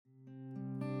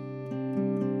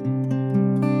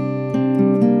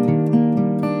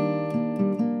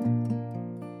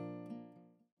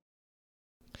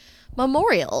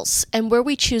Memorials and where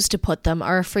we choose to put them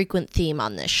are a frequent theme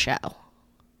on this show.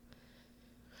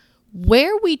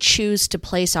 Where we choose to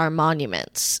place our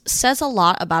monuments says a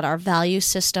lot about our value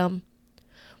system,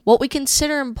 what we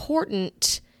consider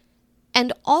important,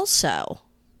 and also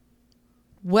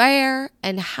where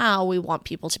and how we want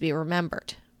people to be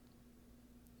remembered.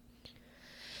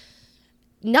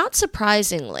 Not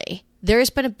surprisingly, there has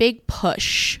been a big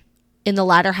push in the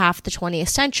latter half of the 20th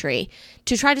century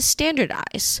to try to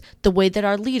standardize the way that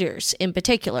our leaders, in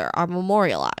particular, are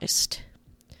memorialized.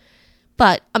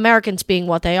 But Americans being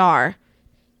what they are,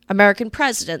 American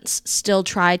presidents still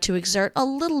try to exert a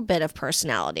little bit of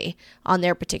personality on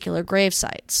their particular grave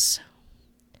sites.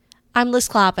 I'm Liz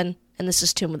Clappin, and this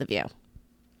is Tomb of the View.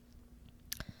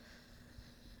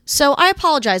 So I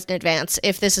apologize in advance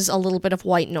if this is a little bit of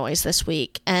white noise this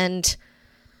week, and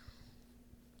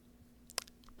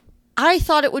I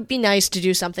thought it would be nice to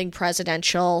do something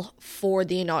presidential for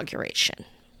the inauguration.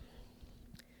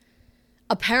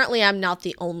 Apparently, I'm not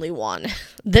the only one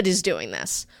that is doing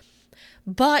this.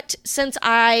 But since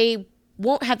I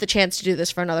won't have the chance to do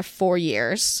this for another 4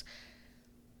 years,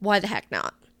 why the heck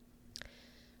not?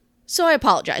 So I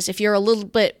apologize if you're a little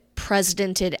bit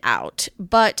presidented out,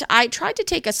 but I tried to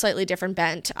take a slightly different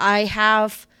bent. I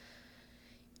have,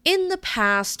 in the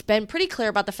past, been pretty clear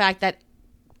about the fact that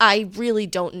I really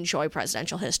don't enjoy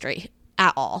presidential history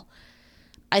at all.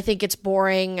 I think it's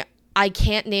boring. I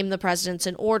can't name the presidents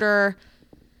in order.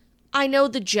 I know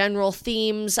the general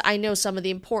themes. I know some of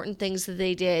the important things that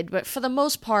they did, but for the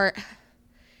most part,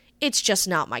 it's just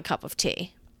not my cup of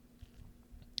tea.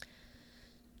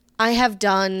 I have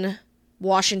done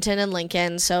Washington and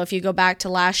Lincoln, so if you go back to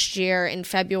last year in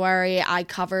February, I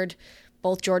covered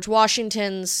both George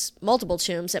Washington's multiple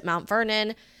tombs at Mount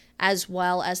Vernon, as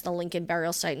well as the Lincoln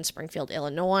burial site in Springfield,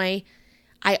 Illinois.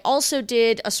 I also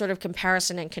did a sort of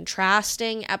comparison and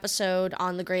contrasting episode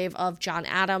on the grave of John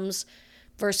Adams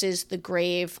versus the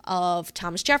grave of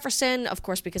Thomas Jefferson, of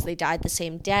course, because they died the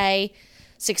same day,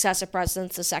 successive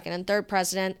presidents, the second and third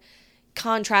president,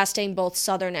 contrasting both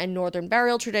Southern and Northern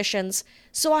burial traditions.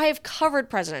 So I have covered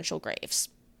presidential graves.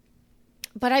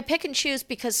 But I pick and choose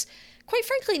because, quite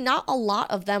frankly, not a lot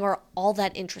of them are all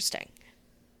that interesting.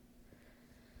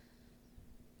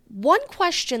 One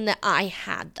question that I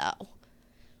had, though,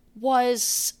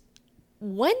 was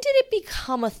when did it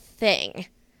become a thing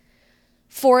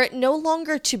for it no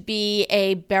longer to be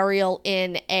a burial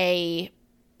in a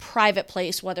private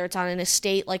place, whether it's on an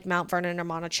estate like Mount Vernon or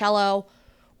Monticello,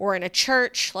 or in a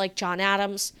church like John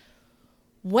Adams?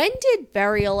 When did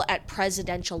burial at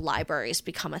presidential libraries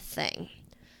become a thing?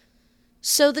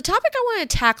 So the topic I want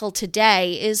to tackle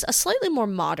today is a slightly more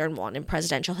modern one in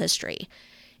presidential history.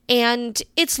 And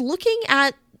it's looking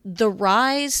at the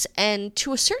rise and,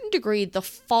 to a certain degree, the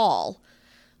fall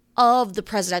of the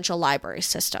presidential library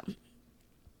system.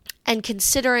 And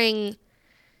considering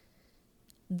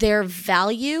their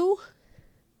value,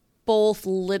 both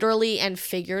literally and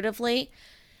figuratively,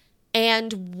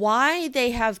 and why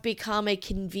they have become a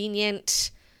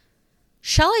convenient,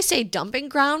 shall I say, dumping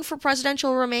ground for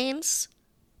presidential remains?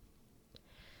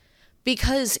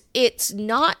 Because it's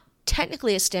not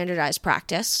technically a standardized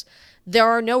practice. There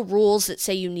are no rules that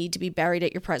say you need to be buried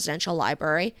at your presidential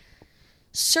library.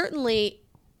 Certainly,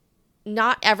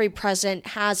 not every president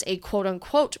has a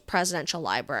quote-unquote presidential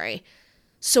library.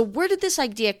 So where did this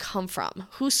idea come from?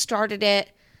 Who started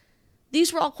it?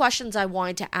 These were all questions I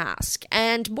wanted to ask.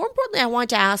 And more importantly, I wanted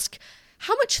to ask,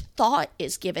 how much thought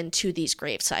is given to these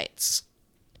grave sites?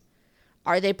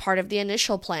 Are they part of the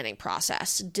initial planning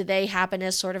process? Do they happen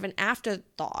as sort of an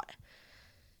afterthought?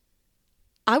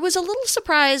 I was a little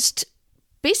surprised,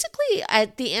 basically,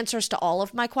 at the answers to all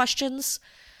of my questions.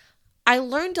 I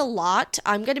learned a lot.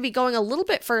 I'm going to be going a little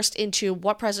bit first into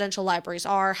what presidential libraries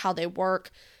are, how they work,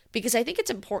 because I think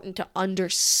it's important to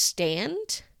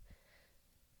understand.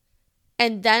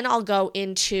 And then I'll go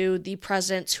into the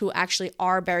presidents who actually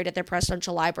are buried at their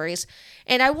presidential libraries.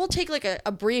 And I will take like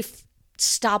a brief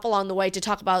stop along the way to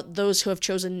talk about those who have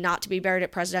chosen not to be buried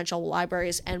at presidential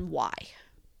libraries and why.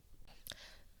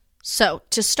 So,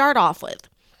 to start off with,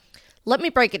 let me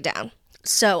break it down.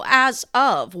 So, as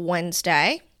of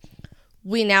Wednesday,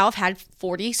 we now have had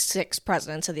 46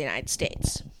 presidents of the United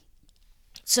States.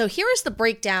 So, here is the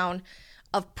breakdown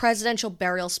of presidential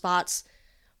burial spots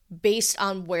based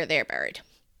on where they're buried.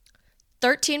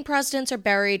 13 presidents are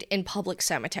buried in public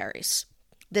cemeteries.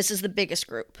 This is the biggest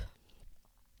group.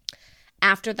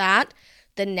 After that,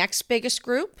 the next biggest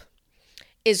group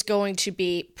is going to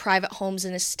be private homes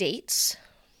and estates.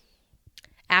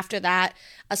 After that,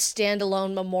 a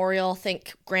standalone memorial,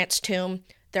 think Grant's tomb.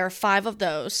 There are 5 of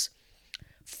those.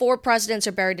 4 presidents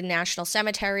are buried in national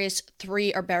cemeteries,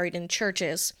 3 are buried in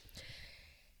churches.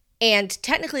 And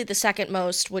technically the second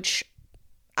most, which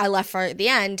I left for the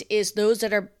end, is those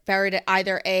that are buried at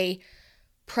either a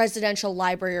presidential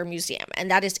library or museum, and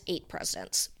that is 8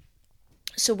 presidents.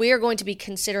 So we are going to be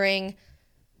considering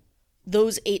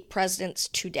those 8 presidents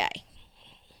today.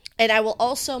 And I will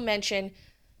also mention,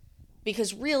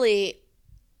 because really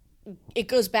it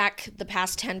goes back the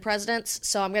past 10 presidents,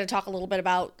 so I'm going to talk a little bit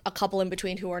about a couple in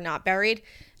between who are not buried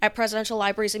at presidential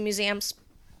libraries and museums.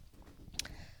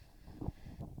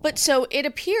 But so it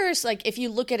appears like, if you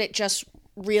look at it just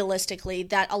realistically,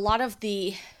 that a lot of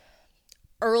the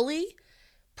early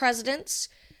presidents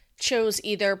chose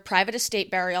either private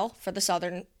estate burial for the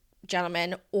Southern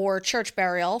gentlemen or church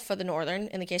burial for the Northern,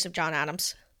 in the case of John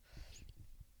Adams.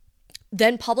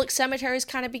 Then public cemeteries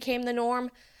kind of became the norm.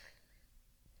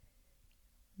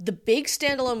 The big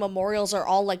standalone memorials are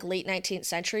all like late 19th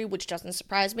century, which doesn't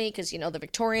surprise me because, the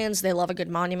Victorians, they love a good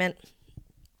monument.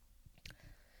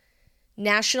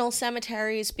 National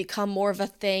cemeteries become more of a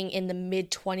thing in the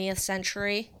mid-20th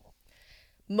century.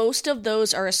 Most of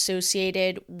those are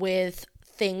associated with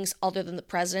things other than the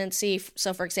presidency.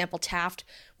 So, for example, Taft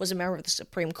was a member of the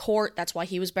Supreme Court. That's why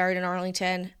he was buried in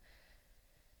Arlington.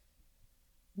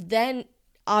 Then,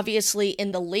 obviously,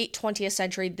 in the late 20th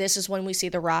century, this is when we see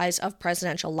the rise of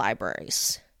presidential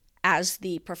libraries as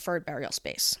the preferred burial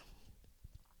space.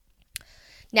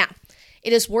 Now,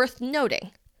 it is worth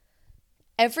noting,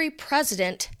 every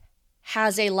president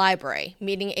has a library,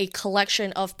 meaning a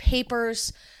collection of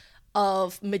papers,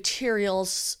 of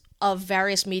materials, of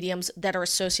various mediums that are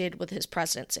associated with his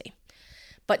presidency.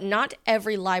 But not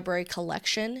every library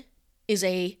collection is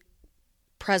a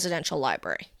presidential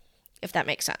library, if that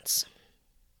makes sense.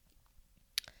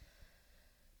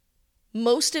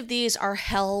 Most of these are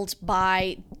held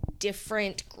by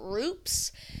different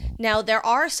groups. Now, there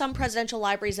are some presidential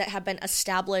libraries that have been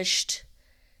established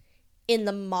in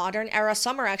the modern era.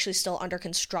 Some are actually still under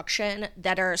construction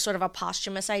that are sort of a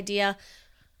posthumous idea.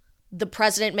 The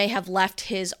president may have left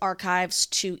his archives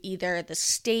to either the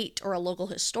state or a local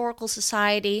historical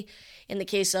society. In the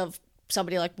case of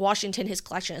somebody like Washington, his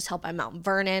collection is held by Mount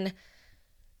Vernon.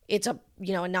 It's a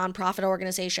nonprofit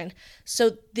organization.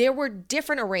 So there were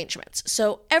different arrangements.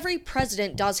 So every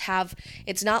president does have,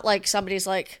 it's not like somebody's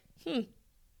like,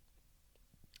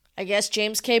 I guess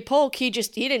James K. Polk, he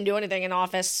didn't do anything in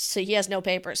office, so he has no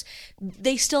papers.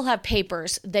 They still have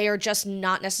papers. They are just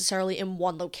not necessarily in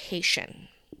one location.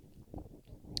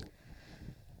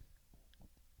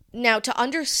 Now, to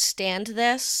understand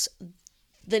this,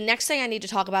 the next thing I need to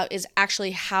talk about is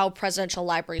actually how presidential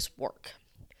libraries work.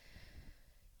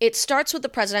 It starts with the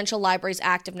Presidential Libraries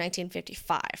Act of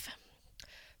 1955.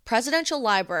 Presidential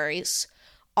libraries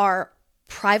are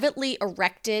privately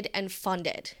erected and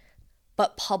funded,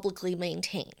 but publicly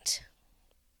maintained.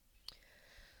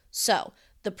 So,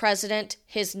 the president,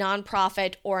 his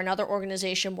nonprofit, or another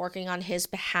organization working on his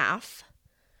behalf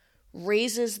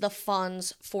raises the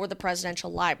funds for the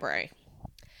presidential library.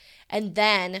 And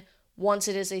then, once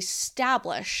it is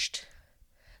established,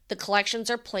 the collections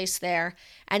are placed there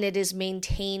and it is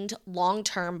maintained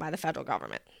long-term by the federal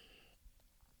government.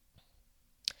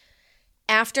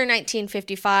 After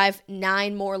 1955,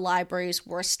 9 more libraries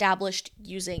were established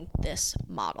using this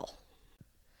model.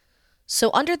 So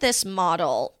under this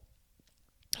model,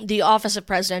 the Office of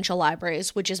Presidential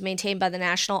Libraries, which is maintained by the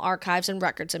National Archives and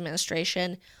Records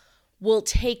Administration, will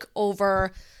take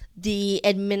over the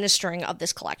administering of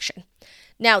this collection.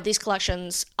 Now, these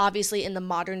collections, obviously in the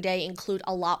modern day, include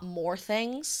a lot more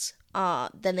things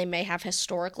than they may have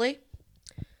historically.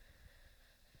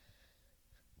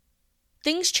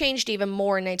 Things changed even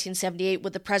more in 1978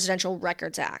 with the Presidential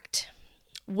Records Act,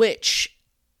 which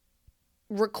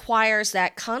requires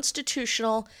that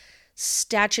constitutional,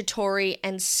 statutory,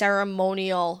 and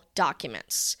ceremonial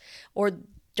documents, or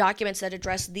documents that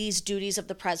address these duties of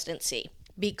the presidency,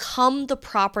 become the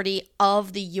property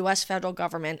of the U.S. federal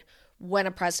government when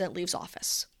a president leaves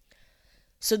office.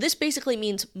 So this basically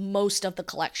means most of the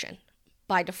collection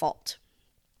by default.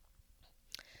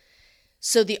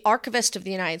 So the Archivist of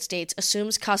the United States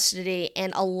assumes custody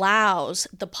and allows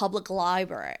the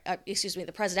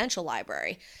the presidential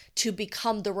library to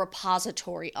become the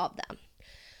repository of them.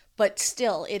 But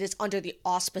still, it is under the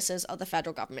auspices of the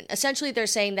federal government. Essentially, they're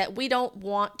saying that we don't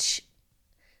want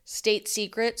state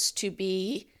secrets to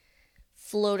be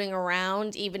floating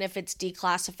around, even if it's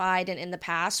declassified and in the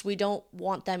past. We don't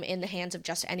want them in the hands of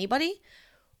just anybody.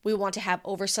 We want to have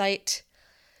oversight.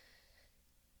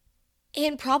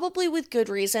 And probably with good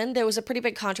reason. There was a pretty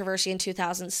big controversy in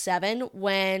 2007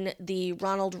 when the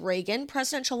Ronald Reagan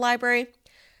Presidential Library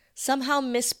somehow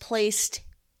misplaced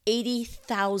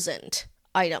 80,000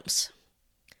 items.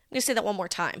 I'm going to say that one more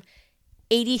time.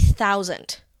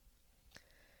 80,000.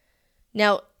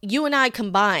 Now, you and I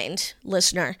combined,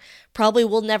 listener, probably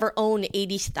will never own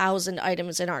 80,000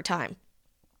 items in our time.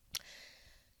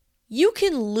 You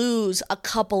can lose a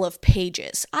couple of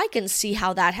pages. I can see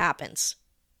how that happens.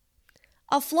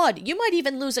 A flood, you might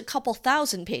even lose a couple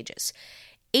thousand pages.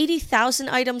 80,000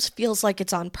 items feels like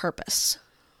it's on purpose.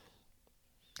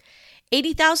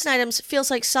 80,000 items feels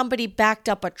like somebody backed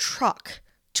up a truck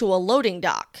to a loading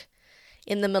dock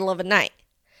in the middle of a night.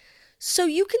 So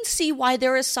you can see why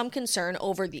there is some concern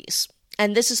over these.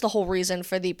 And this is the whole reason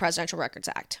for the Presidential Records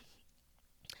Act.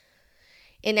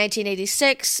 In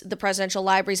 1986, the Presidential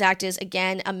Libraries Act is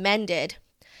again amended.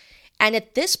 And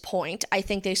at this point, I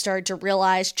think they started to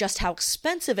realize just how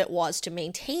expensive it was to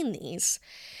maintain these.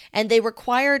 And they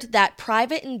required that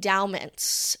private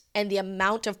endowments and the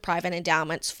amount of private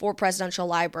endowments for presidential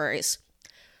libraries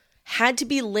had to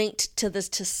be linked to the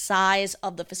size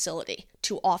of the facility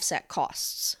to offset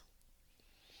costs.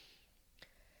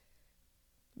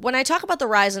 When I talk about the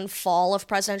rise and fall of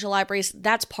presidential libraries,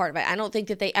 that's part of it. I don't think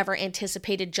that they ever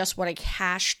anticipated just what a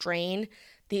cash drain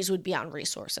these would be on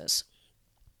resources.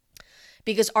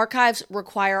 Because archives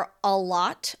require a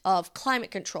lot of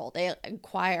climate control. They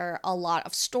require a lot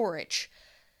of storage.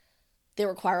 They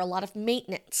require a lot of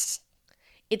maintenance.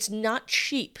 It's not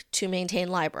cheap to maintain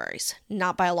libraries,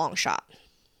 not by a long shot.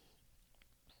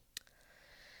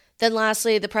 Then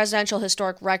lastly, the Presidential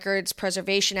Historic Records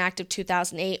Preservation Act of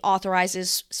 2008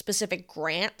 authorizes specific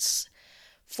grants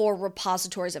for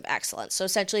repositories of excellence. So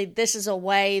essentially, this is a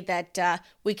way that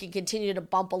we can continue to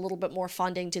bump a little bit more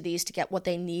funding to these to get what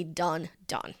they need done.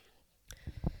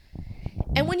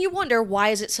 And when you wonder, why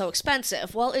is it so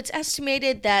expensive? Well, it's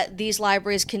estimated that these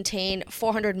libraries contain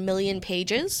 400 million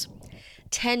pages,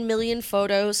 10 million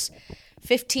photos,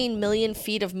 15 million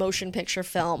feet of motion picture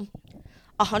film,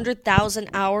 100,000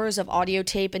 hours of audio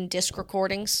tape and disc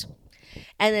recordings,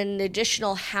 and an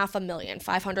additional 500,000,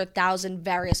 500,000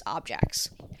 various objects.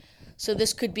 So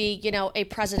this could be, a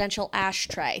presidential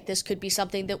ashtray. This could be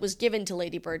something that was given to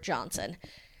Lady Bird Johnson.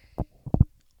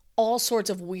 All sorts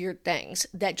of weird things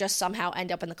that just somehow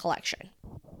end up in the collection.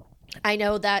 I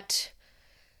know that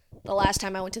the last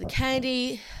time I went to the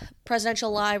Kennedy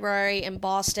Presidential Library in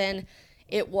Boston,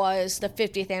 it was the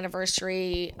 50th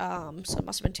anniversary, so it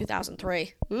must have been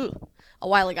 2003, a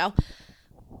while ago.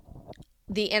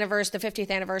 The 50th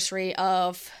anniversary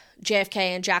of JFK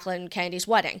and Jacqueline Kennedy's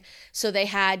wedding. So they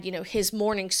had, his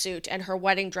morning suit and her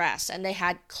wedding dress, and they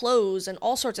had clothes and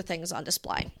all sorts of things on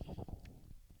display.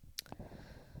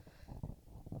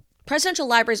 Presidential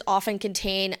libraries often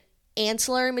contain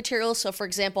ancillary materials. So, for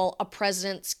example, a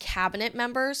president's cabinet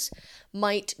members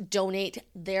might donate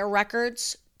their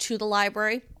records to the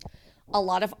library. A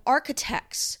lot of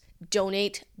architects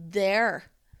donate their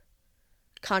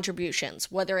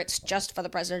contributions, whether it's just for the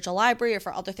presidential library or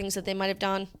for other things that they might have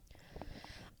done.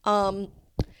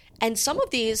 And some of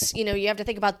these, you have to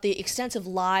think about the extensive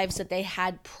lives that they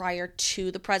had prior to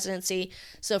the presidency.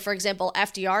 So, for example,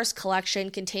 FDR's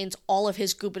collection contains all of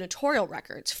his gubernatorial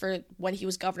records for when he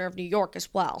was governor of New York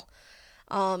as well.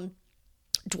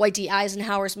 Dwight D.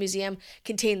 Eisenhower's museum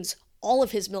contains all of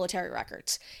his military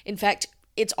records. In fact,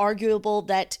 it's arguable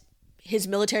that his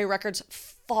military records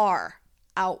far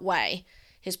outweigh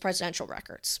his presidential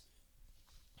records.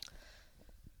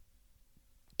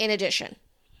 In addition,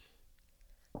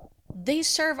 they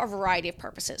serve a variety of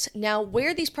purposes. Now,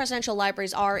 where these presidential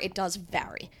libraries are, it does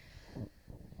vary.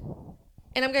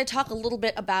 And I'm going to talk a little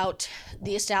bit about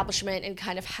the establishment and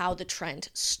kind of how the trend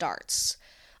starts.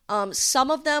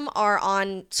 Some of them are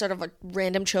on sort of a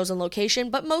random chosen location,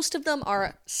 but most of them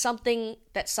are something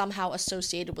that's somehow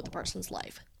associated with the person's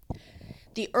life.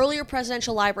 The earlier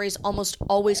presidential libraries almost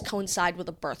always coincide with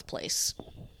a birthplace.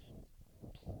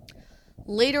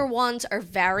 Later ones are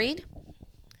varied.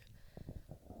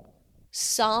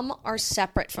 Some are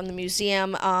separate from the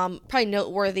museum. Probably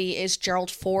noteworthy is Gerald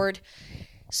Ford.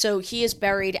 So he is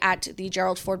buried at the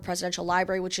Gerald Ford Presidential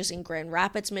Library, which is in Grand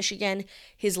Rapids, Michigan.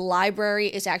 His library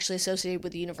is actually associated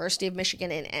with the University of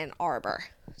Michigan in Ann Arbor.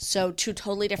 So two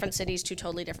totally different cities, two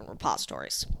totally different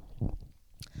repositories.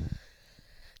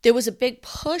 There was a big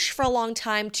push for a long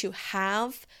time to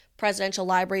have presidential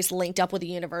libraries linked up with the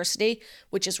university,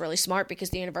 which is really smart because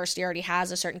the university already has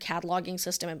a certain cataloging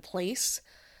system in place.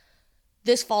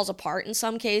 This falls apart in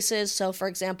some cases. So, for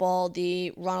example,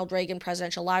 the Ronald Reagan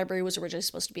Presidential Library was originally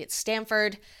supposed to be at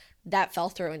Stanford. That fell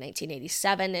through in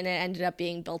 1987, and it ended up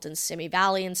being built in Simi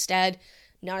Valley instead,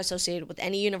 not associated with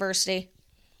any university.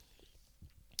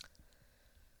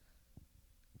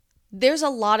 There's a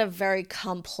lot of very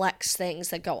complex things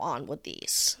that go on with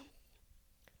these.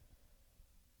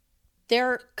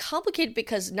 They're complicated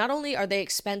because not only are they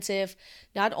expensive,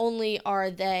 not only are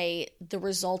they the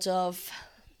result of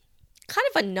kind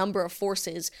of a number of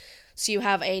forces. So you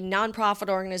have a nonprofit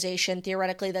organization,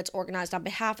 theoretically, that's organized on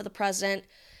behalf of the president.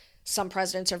 Some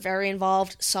presidents are very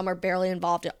involved, some are barely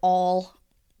involved at all.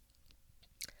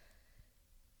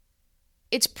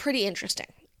 It's pretty interesting.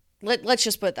 Let's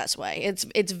just put it this way.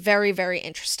 It's very, very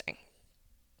interesting.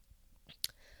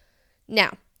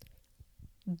 Now,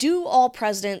 do all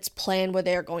presidents plan where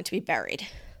they are going to be buried?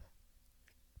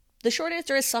 The short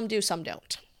answer is some do, some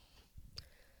don't.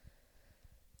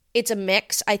 It's a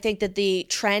mix. I think that the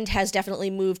trend has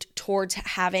definitely moved towards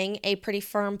having a pretty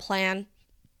firm plan.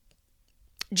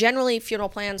 Generally, funeral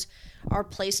plans are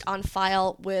placed on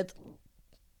file with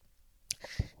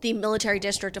the Military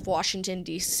District of Washington,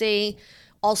 D.C.,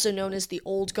 also known as the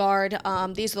Old Guard.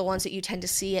 These are the ones that you tend to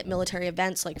see at military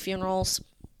events like funerals.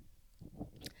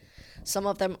 Some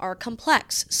of them are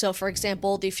complex. So, for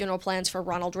example, the funeral plans for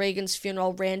Ronald Reagan's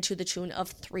funeral ran to the tune of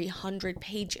 300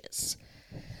 pages.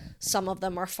 Some of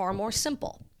them are far more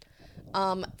simple.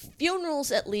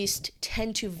 Funerals, at least,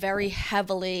 tend to very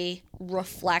heavily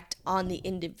reflect on the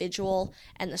individual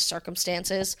and the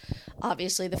circumstances.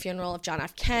 Obviously, the funeral of John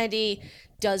F. Kennedy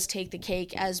does take the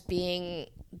cake as being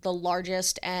the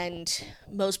largest and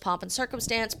most pomp and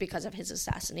circumstance because of his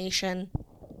assassination.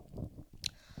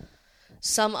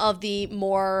 Some of the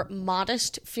more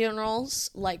modest funerals,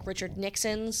 like Richard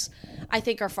Nixon's, I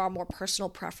think are far more personal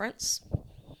preference.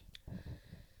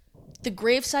 The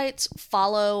grave sites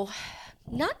follow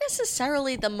not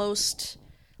necessarily the most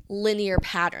linear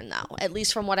pattern, though, at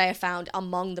least from what I have found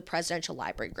among the presidential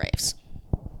library graves.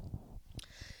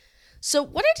 So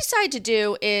what I decided to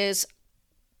do is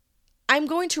I'm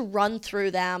going to run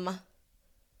through them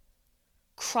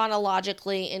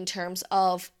chronologically in terms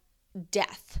of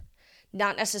death,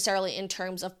 not necessarily in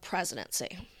terms of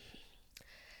presidency,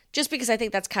 just because I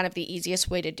think that's kind of the easiest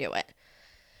way to do it.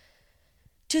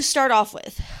 To start off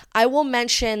with, I will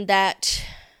mention that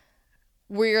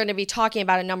we're going to be talking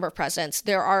about a number of presidents.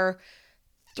 There are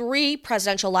 3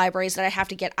 presidential libraries that I have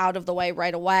to get out of the way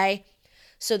right away.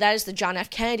 So that is the John F.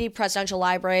 Kennedy Presidential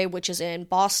Library, which is in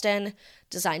Boston,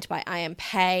 designed by I.M.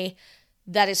 Pei.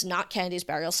 That is not Kennedy's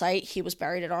burial site. He was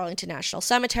buried at Arlington National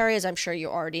Cemetery, as I'm sure you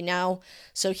already know.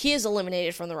 So he is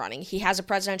eliminated from the running. He has a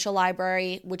presidential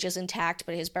library, which is intact,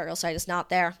 but his burial site is not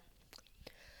there.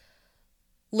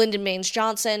 Lyndon Baines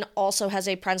Johnson also has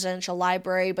a presidential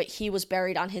library, but he was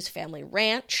buried on his family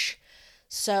ranch.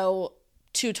 So,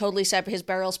 two totally separate. His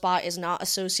burial spot is not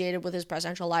associated with his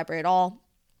presidential library at all.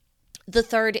 The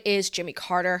third is Jimmy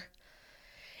Carter.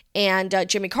 And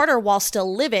Jimmy Carter, while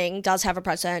still living, does have a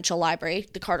presidential library,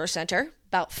 the Carter Center,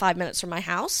 about 5 minutes from my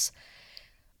house.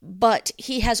 But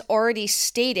he has already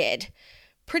stated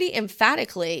pretty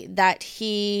emphatically that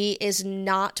he is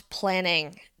not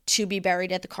planning to be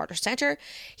buried at the Carter Center.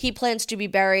 He plans to be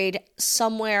buried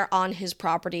somewhere on his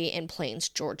property in Plains,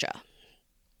 Georgia.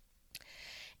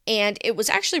 And it was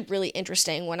actually really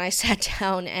interesting when I sat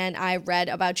down and I read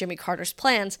about Jimmy Carter's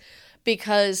plans,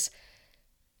 because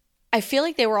I feel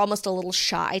like they were almost a little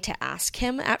shy to ask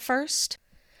him at first.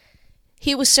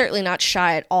 He was certainly not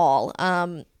shy at all.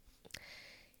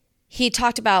 He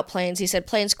talked about Plains. He said,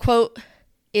 Plains, quote,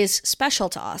 is special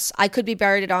to us. I could be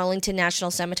buried at Arlington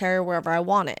National Cemetery wherever I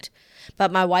wanted.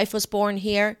 But my wife was born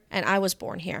here, and I was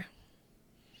born here.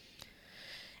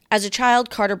 As a child,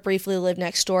 Carter briefly lived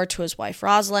next door to his wife,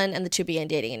 Rosalind, and the two began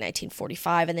dating in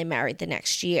 1945, and they married the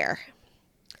next year.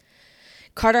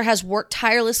 Carter has worked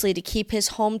tirelessly to keep his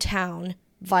hometown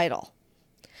vital.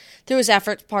 Through his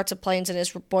efforts, parts of Plains and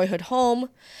his boyhood home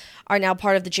are now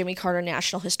part of the Jimmy Carter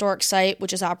National Historic Site,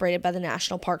 which is operated by the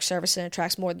National Park Service and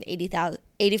attracts more than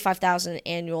 85,000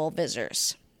 annual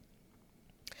visitors.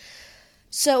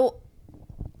 So,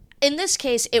 in this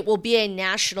case, it will be a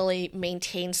nationally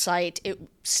maintained site. It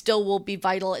still will be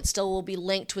vital. It still will be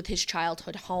linked with his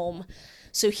childhood home.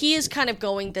 So he is kind of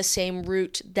going the same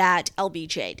route that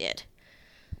LBJ did,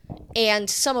 and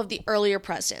some of the earlier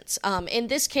presidents. In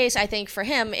this case, I think for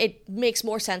him, it makes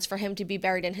more sense for him to be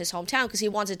buried in his hometown because he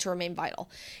wants it to remain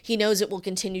vital. He knows it will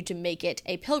continue to make it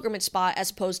a pilgrimage spot as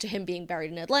opposed to him being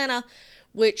buried in Atlanta,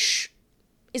 which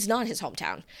is not his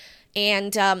hometown.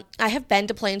 And I have been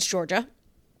to Plains, Georgia.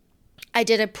 I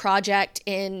did a project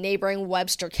in neighboring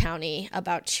Webster County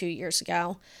about 2 years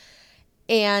ago,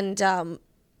 and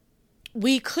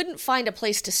we couldn't find a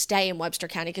place to stay in Webster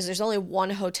County because there's only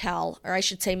one hotel, or I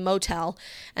should say motel,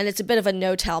 and it's a bit of a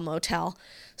no-tell motel.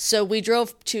 So we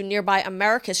drove to nearby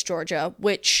Americus, Georgia,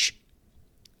 which,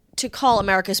 to call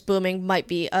America's booming might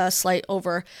be a slight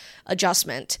over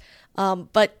adjustment.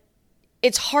 But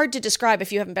it's hard to describe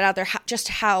if you haven't been out there just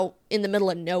how in the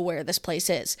middle of nowhere this place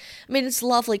is. I mean, it's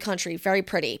lovely country, very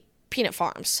pretty, peanut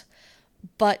farms,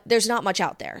 but there's not much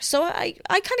out there. So I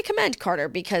kind of commend Carter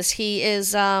because he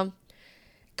is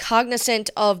cognizant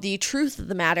of the truth of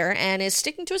the matter and is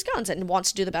sticking to his guns and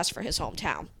wants to do the best for his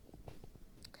hometown.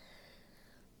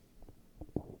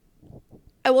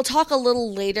 I will talk a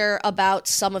little later about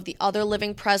some of the other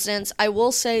living presidents. I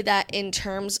will say that in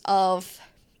terms of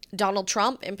Donald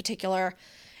Trump in particular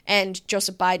and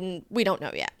Joseph Biden, we don't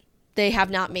know yet. They have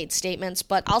not made statements,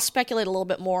 but I'll speculate a little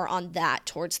bit more on that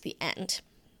towards the end.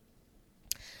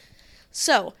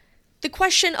 So, the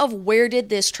question of where did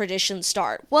this tradition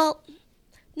start? Well,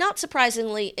 not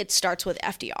surprisingly, it starts with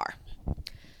FDR.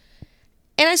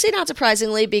 And I say not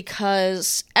surprisingly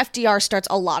because FDR starts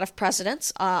a lot of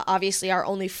presidents, obviously our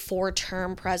only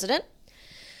 4-term president.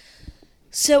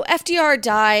 So FDR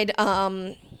died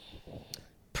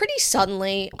pretty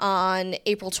suddenly on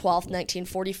April 12th,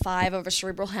 1945 of a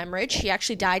cerebral hemorrhage. He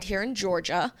actually died here in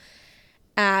Georgia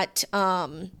at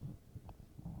the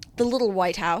Little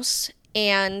White House,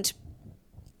 and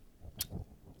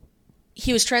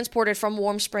he was transported from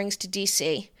Warm Springs to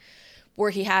D.C.,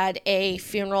 where he had a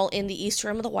funeral in the East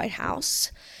Room of the White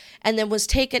House, and then was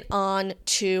taken on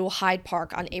to Hyde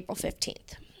Park on April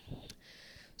 15th.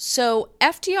 So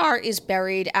FDR is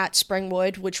buried at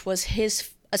Springwood, which was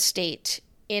his estate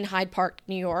in Hyde Park,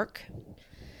 New York.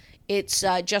 It's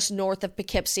just north of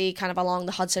Poughkeepsie, kind of along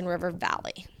the Hudson River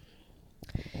Valley.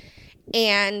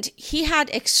 And he had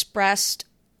expressed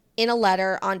in a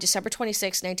letter on December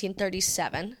 26,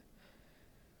 1937,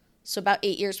 so about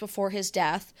 8 years before his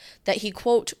death, that he,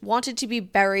 quote, wanted to be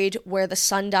buried where the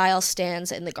sundial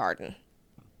stands in the garden.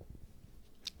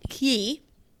 He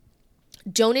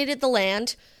donated the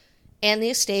land and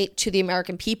the estate to the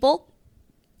American people,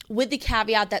 with the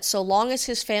caveat that so long as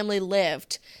his family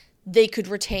lived, they could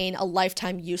retain a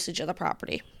lifetime usage of the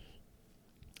property.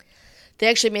 They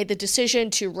actually made the decision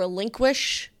to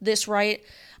relinquish this right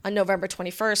on November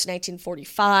 21st,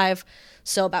 1945,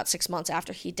 so about 6 months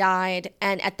after he died.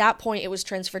 And at that point, it was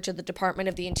transferred to the Department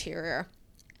of the Interior,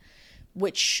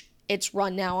 which it's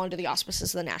run now under the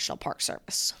auspices of the National Park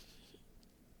Service.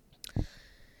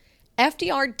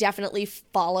 FDR definitely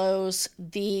follows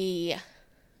the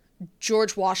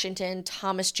George Washington,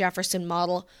 Thomas Jefferson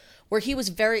model, where he was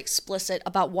very explicit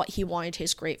about what he wanted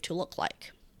his grave to look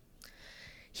like.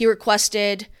 He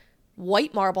requested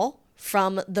white marble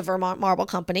from the Vermont Marble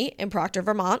Company in Proctor,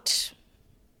 Vermont.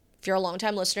 If you're a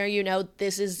longtime listener, you know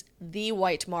this is the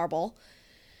white marble.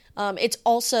 It's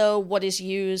also what is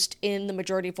used in the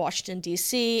majority of Washington,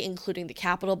 D.C., including the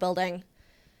Capitol building.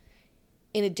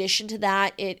 In addition to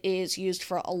that, it is used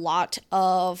for a lot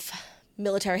of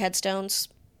military headstones.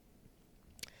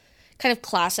 Kind of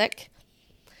classic.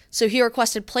 So he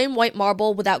requested plain white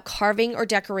marble without carving or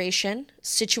decoration,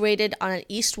 situated on an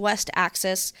east-west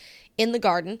axis in the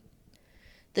garden.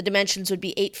 The dimensions would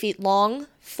be 8 feet long,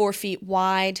 4 feet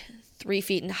wide, 3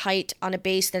 feet in height, on a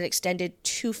base that extended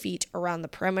 2 feet around the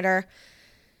perimeter.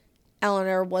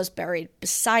 Eleanor was buried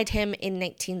beside him in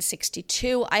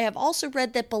 1962. I have also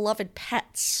read that beloved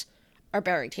pets are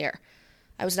buried here.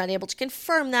 I was not able to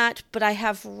confirm that, but I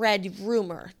have read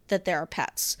rumor that there are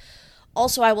pets.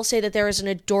 Also, I will say that there is an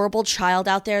adorable child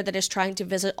out there that is trying to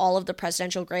visit all of the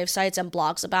presidential grave sites and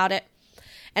blogs about it.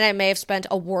 And I may have spent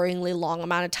a worryingly long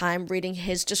amount of time reading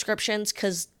his descriptions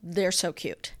because they're so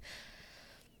cute.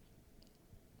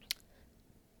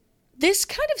 This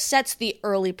kind of sets the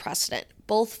early precedent,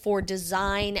 both for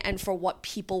design and for what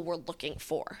people were looking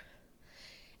for.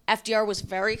 FDR was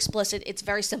very explicit. It's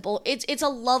very simple. It's a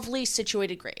lovely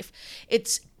situated grave.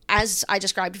 It's, as I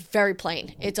described, very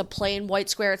plain. It's a plain white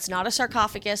square. It's not a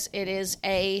sarcophagus. It is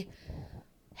a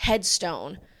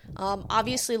headstone.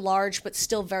 Obviously large, but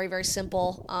still very, very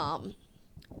simple.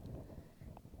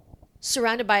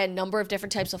 Surrounded by a number of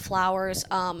different types of flowers.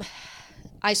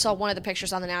 I saw one of the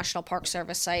pictures on the National Park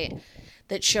Service site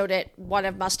that showed it,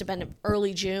 what must have been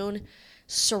early June,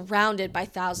 surrounded by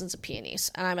thousands of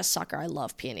peonies. And I'm a sucker. I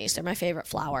love peonies. They're my favorite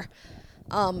flower.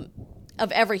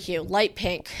 Of every hue. Light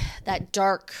pink, that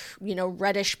dark,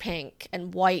 reddish pink,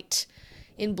 and white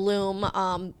in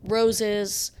bloom.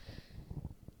 Roses.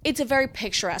 It's a very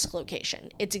picturesque location.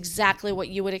 It's exactly what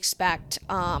you would expect.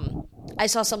 I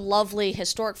saw some lovely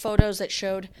historic photos that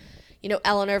showed,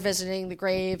 Eleanor visiting the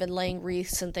grave and laying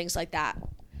wreaths and things like that.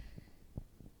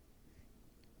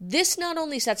 This not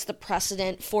only sets the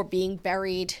precedent for being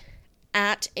buried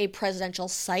at a presidential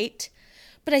site,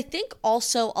 but I think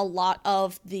also a lot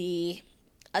of the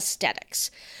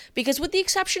aesthetics. Because with the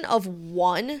exception of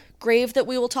one grave that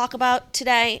we will talk about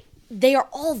today, they are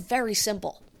all very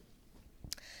simple.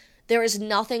 There is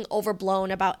nothing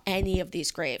overblown about any of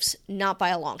these graves, not by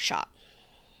a long shot.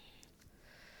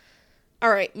 All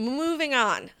right, moving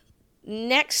on.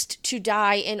 Next to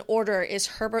die in order is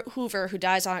Herbert Hoover, who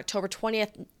dies on October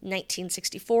 20th,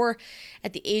 1964,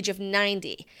 at the age of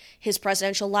 90. His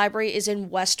presidential library is in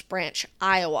West Branch,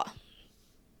 Iowa.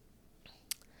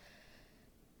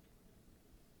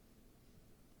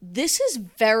 This is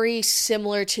very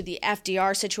similar to the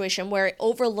FDR situation where it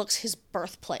overlooks his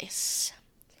birthplace.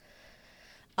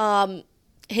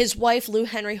 His wife, Lou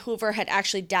Henry Hoover, had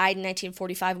actually died in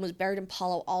 1945 and was buried in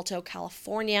Palo Alto,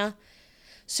 California.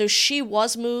 So she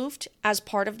was moved as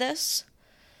part of this.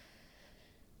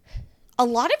 A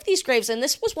lot of these graves, and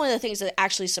this was one of the things that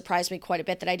actually surprised me quite a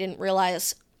bit that I didn't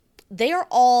realize, they are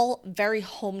all very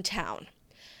hometown.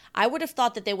 I would have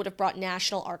thought that they would have brought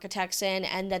national architects in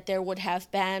and that there would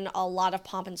have been a lot of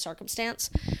pomp and circumstance,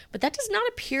 but that does not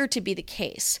appear to be the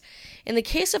case. In the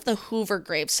case of the Hoover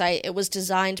gravesite, it was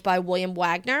designed by William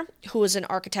Wagner, who was an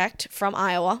architect from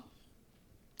Iowa.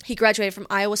 He graduated from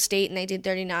Iowa State in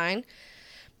 1939,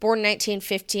 born in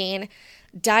 1915,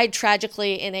 died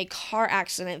tragically in a car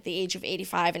accident at the age of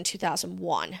 85 in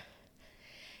 2001.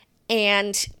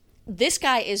 And this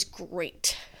guy is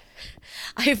great.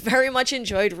 I very much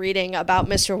enjoyed reading about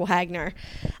Mr. Wagner.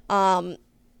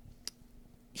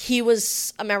 He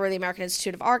was a member of the American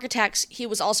Institute of Architects. He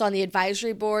was also on the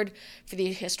advisory board for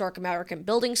the Historic American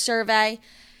Building Survey,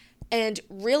 and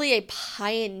really a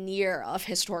pioneer of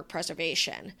historic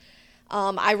preservation.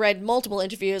 I read multiple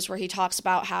interviews where he talks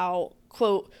about how,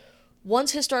 quote,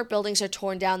 once historic buildings are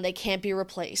torn down, they can't be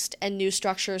replaced, and new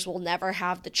structures will never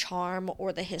have the charm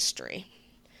or the history.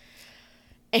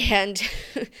 And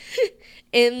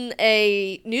in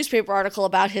a newspaper article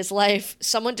about his life,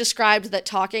 someone described that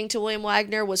talking to William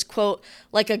Wagner was, quote,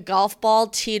 like a golf ball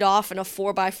teed off in a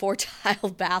 4x4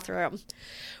 tiled bathroom.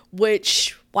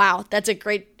 Which, wow, that's a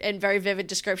great and very vivid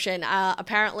description.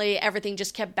 Apparently, everything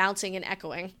just kept bouncing and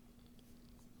echoing.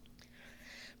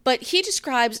 But he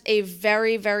describes a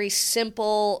very, very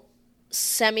simple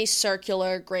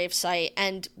semicircular gravesite,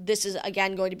 and this is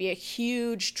again going to be a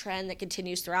huge trend that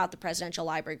continues throughout the Presidential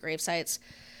Library gravesites.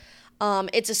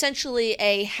 It's essentially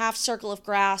a half circle of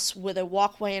grass with a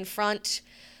walkway in front.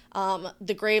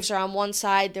 The graves are on one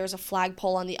side, there's a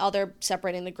flagpole on the other,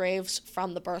 separating the graves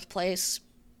from the birthplace.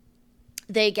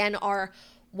 They again are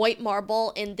white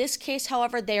marble. In this case,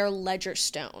 however, they are ledger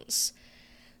stones.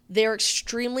 They're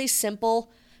extremely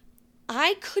simple.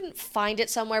 I couldn't find it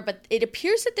somewhere, but it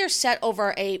appears that they're set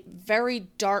over a very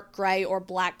dark gray or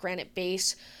black granite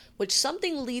base, which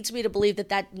something leads me to believe that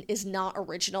that is not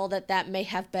original, that may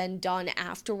have been done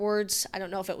afterwards. I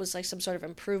don't know if it was like some sort of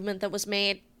improvement that was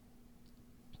made.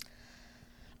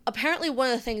 Apparently, one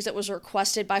of the things that was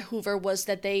requested by Hoover was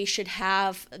that they should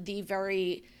have the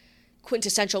very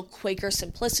quintessential Quaker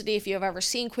simplicity. If you have ever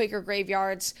seen Quaker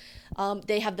graveyards,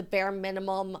 they have the bare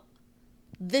minimum.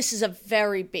 This is a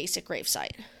very basic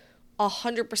gravesite.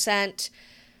 100%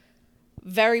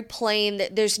 very plain.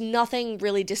 There's nothing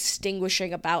really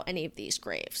distinguishing about any of these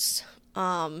graves.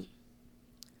 But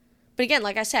again,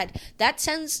 like I said, that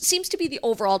seems to be the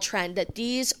overall trend, that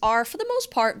these are, for the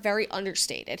most part, very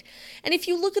understated. And if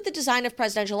you look at the design of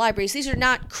presidential libraries, these are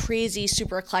not crazy,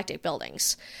 super eclectic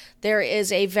buildings. There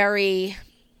is a very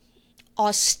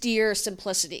austere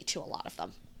simplicity to a lot of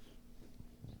them.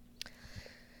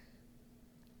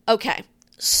 Okay,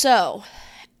 so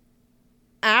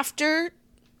after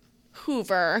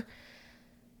Hoover,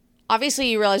 obviously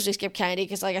you realize we skipped Kennedy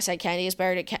because, like I said, Kennedy is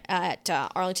buried at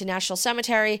Arlington National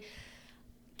Cemetery.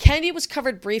 Kennedy was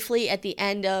covered briefly at the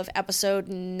end of episode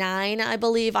 9, I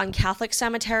believe, on Catholic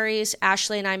cemeteries.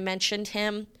 Ashley and I mentioned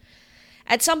him.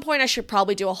 At some point, I should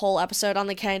probably do a whole episode on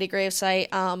the Kennedy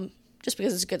gravesite, just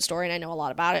because it's a good story and I know a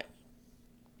lot about it.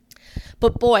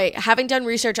 But boy, having done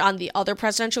research on the other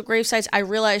presidential gravesites, I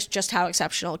realized just how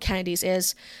exceptional Kennedy's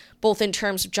is, both in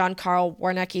terms of John Carl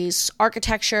Warnecke's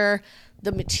architecture,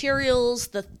 the materials,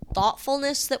 the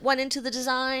thoughtfulness that went into the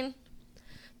design,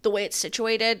 the way it's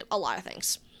situated, a lot of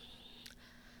things.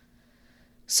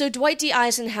 So Dwight D.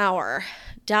 Eisenhower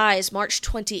dies March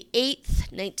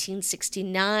 28th,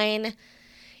 1969.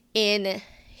 In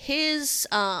his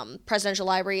presidential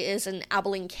library is in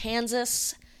Abilene,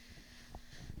 Kansas.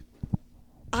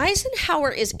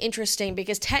 Eisenhower is interesting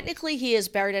because technically he is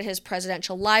buried at his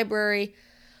presidential library,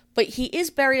 but he is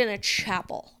buried in a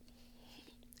chapel.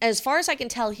 As far as I can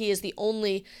tell, he is the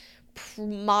only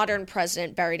modern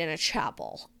president buried in a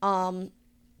chapel. I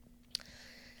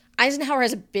Eisenhower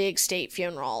has a big state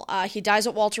funeral. He dies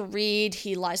at Walter Reed.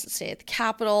 He lies at stay at the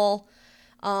Capitol.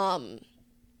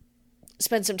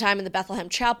 Spends some time in the Bethlehem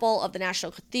Chapel of the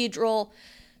National Cathedral.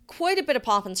 Quite a bit of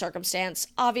pomp and circumstance.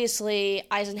 Obviously,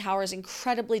 Eisenhower is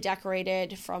incredibly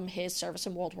decorated from his service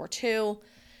in World War II.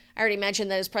 I already mentioned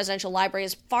that his presidential library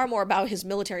is far more about his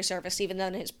military service even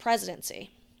than his presidency.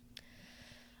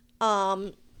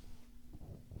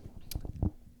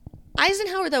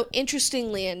 Eisenhower, though,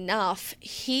 interestingly enough,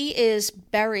 he is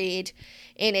buried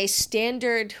in a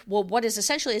standard, well, what is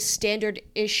essentially a standard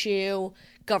issue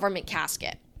government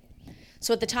casket.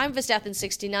 So at the time of his death in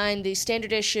 1969, the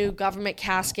standard issue government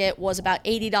casket was about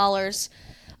 $80.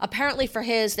 Apparently for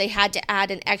his, they had to add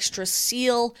an extra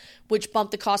seal, which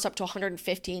bumped the cost up to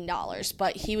 $115.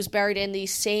 But he was buried in the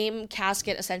same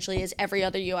casket, essentially, as every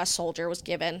other U.S. soldier was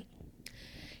given.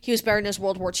 He was buried in his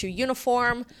World War II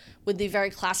uniform with the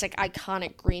very classic,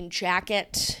 iconic green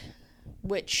jacket,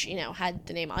 which, had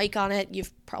the name Ike on it.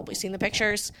 You've probably seen the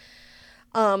pictures.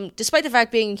 Despite the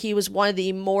fact being he was one of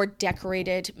the more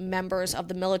decorated members of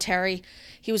the military,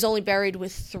 he was only buried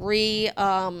with three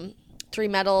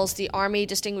medals: the Army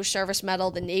Distinguished Service Medal,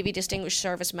 the Navy Distinguished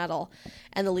Service Medal,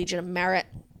 and the Legion of Merit.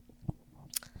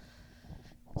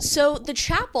 So the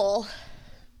chapel,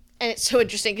 and it's so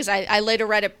interesting because I later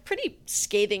read a pretty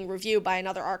scathing review by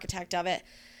another architect of it.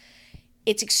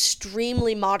 It's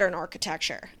extremely modern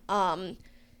architecture.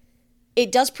 It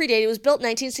does predate. It was built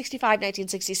 1965,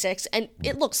 1966, and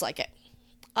it looks like it.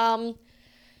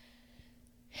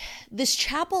 This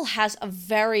chapel has a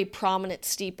very prominent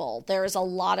steeple. There is a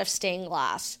lot of stained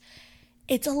glass.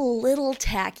 It's a little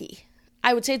tacky.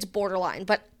 I would say it's borderline,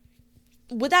 but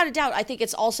without a doubt, I think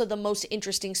it's also the most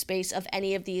interesting space of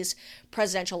any of these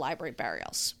presidential library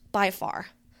burials, by far.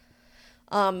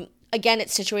 Again,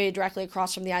 it's situated directly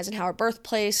across from the Eisenhower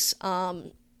birthplace.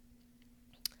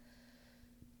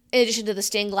 In addition to the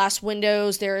stained glass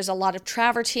windows, there is a lot of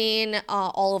travertine.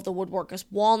 All of the woodwork is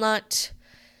walnut.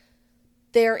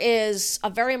 There is a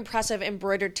very impressive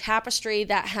embroidered tapestry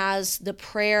that has the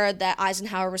prayer that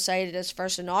Eisenhower recited his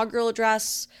first inaugural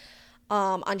address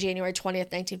on January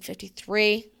 20th,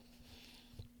 1953.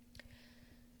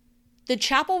 The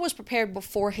chapel was prepared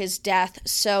before his death,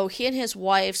 so he and his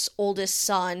wife's oldest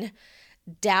son,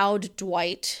 Dowd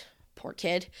Dwight, poor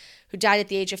kid, who died at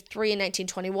the age of 3 in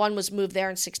 1921, was moved there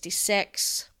in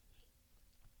 1966.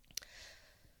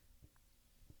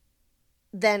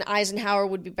 Then Eisenhower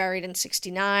would be buried in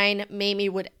 1969. Mamie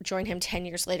would join him 10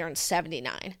 years later in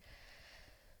 1979.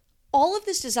 All of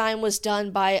this design was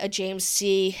done by a James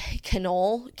C.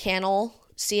 Canole,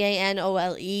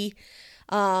 C-A-N-O-L-E,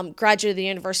 graduate of the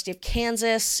University of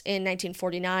Kansas in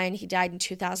 1949. He died in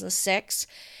 2006.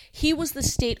 He was the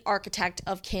state architect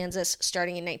of Kansas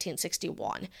starting in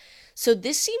 1961. So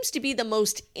this seems to be the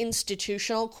most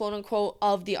institutional, quote-unquote,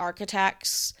 of the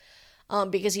architects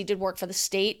because he did work for the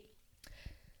state.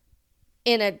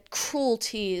 In a cruel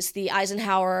tease, the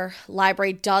Eisenhower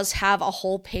Library does have a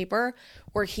whole paper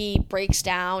where he breaks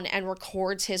down and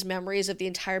records his memories of the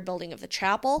entire building of the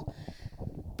chapel,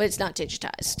 but it's not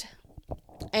digitized.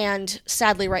 And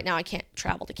sadly, right now, I can't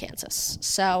travel to Kansas.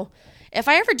 So if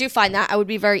I ever do find that, I would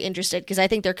be very interested because I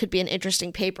think there could be an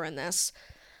interesting paper in this.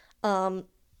 But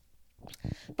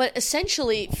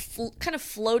essentially, kind of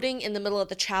floating in the middle of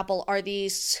the chapel are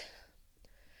these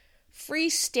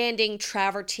freestanding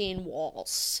travertine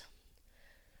walls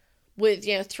with,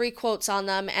 3 quotes on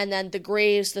them, and then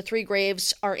the 3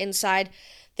 graves are inside.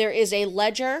 There is a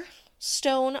ledger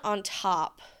stone on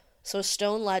top, so a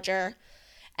stone ledger,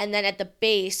 and then at the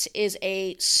base is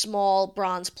a small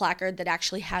bronze placard that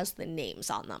actually has the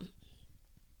names on them.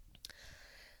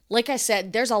 Like I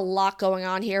said, there's a lot going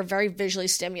on here, very visually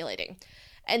stimulating.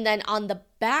 And then on the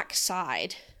back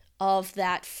side of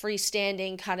that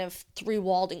freestanding kind of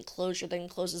 3-walled enclosure that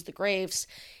encloses the graves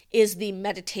is the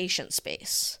meditation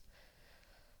space.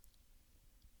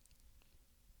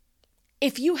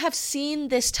 If you have seen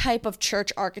this type of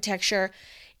church architecture,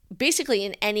 basically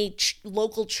in any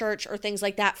local church or things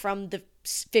like that from the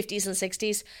 50s and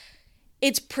 60s,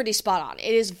 it's pretty spot on.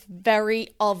 It is very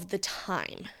of the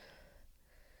time.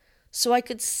 So I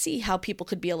could see how people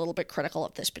could be a little bit critical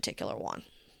of this particular one.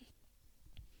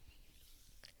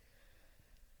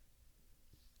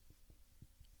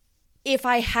 If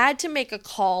I had to make a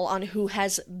call on who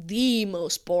has the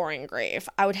most boring grave,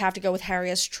 I would have to go with Harry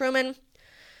S. Truman,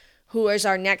 who is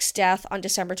our next death on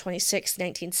December 26,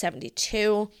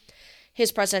 1972.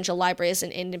 His presidential library is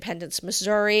in Independence,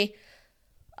 Missouri,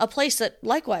 a place that,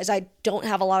 likewise, I don't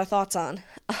have a lot of thoughts on.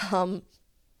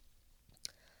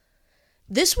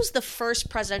 This was the first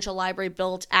presidential library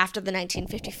built after the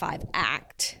 1955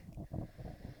 Act.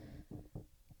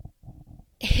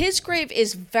 his grave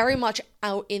is very much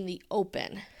out in the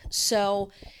open.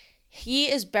 So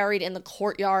he is buried in the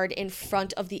courtyard in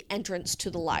front of the entrance to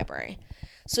the library.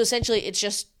 So essentially it's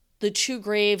just the two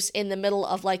graves in the middle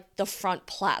of like the front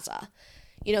plaza.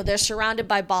 You know, they're surrounded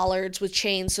by bollards with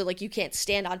chains, so like you can't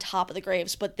stand on top of the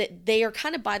graves, but they are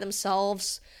kind of by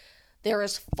themselves. There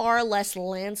is far less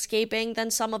landscaping than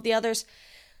some of the others.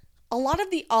 A lot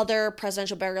of the other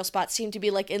presidential burial spots seem to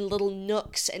be like in little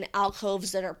nooks and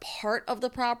alcoves that are part of the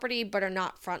property but are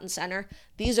not front and center.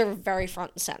 These are very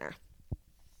front and center.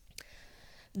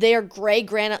 They are gray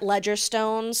granite ledger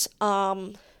stones.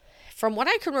 From what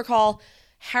I can recall,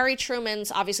 Harry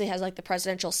Truman's obviously has like the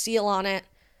presidential seal on it.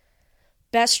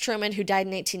 Bess Truman, who died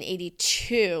in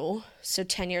 1882, so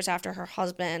 10 years after her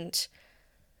husband,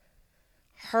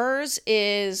 hers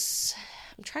is,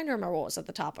 I'm trying to remember what was at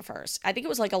the top of hers. I think it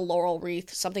was like a laurel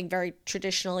wreath, something very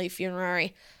traditionally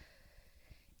funerary.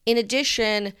 In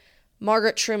addition,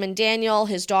 Margaret Truman Daniel,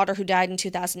 his daughter who died in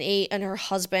 2008, and her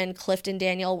husband, Clifton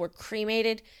Daniel, were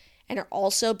cremated and are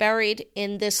also buried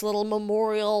in this little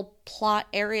memorial plot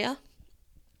area.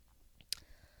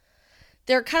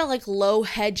 They're kind of like low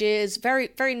hedges, very,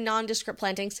 very nondescript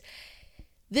plantings.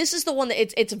 This is the one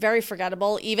that it's very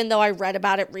forgettable. Even though I read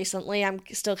about it recently, I'm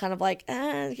still kind of like,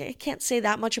 I can't say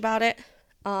that much about it.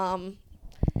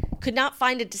 Could not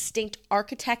find a distinct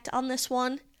architect on this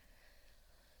one.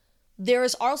 There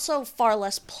is also far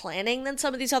less planning than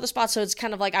some of these other spots, so it's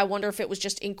kind of like, I wonder if it was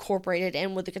just incorporated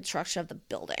in with the construction of the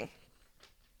building.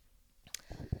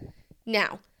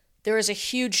 Now, there is a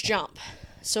huge jump.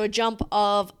 So a jump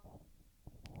of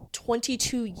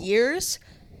 22 years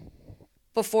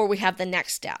before we have the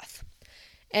next death.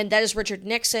 And that is Richard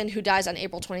Nixon, who dies on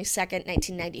April 22nd,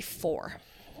 1994.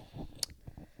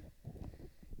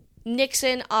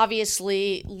 Nixon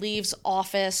obviously leaves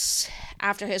office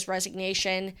after his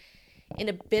resignation in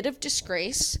a bit of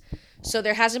disgrace. So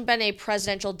there hasn't been a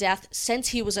presidential death since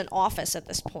he was in office at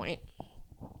this point.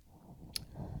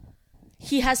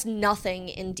 He has nothing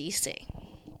in D.C.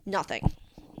 Nothing.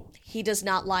 He does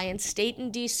not lie in state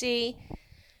in D.C.,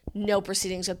 no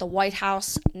proceedings at the White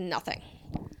House, nothing.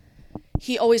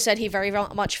 He always said he very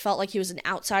much felt like he was an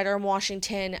outsider in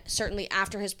Washington. Certainly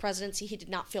after his presidency, he did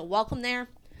not feel welcome there.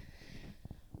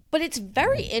 But it's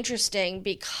very interesting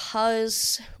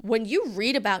because when you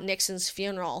read about Nixon's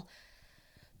funeral,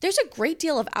 there's a great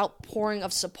deal of outpouring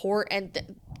of support,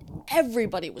 and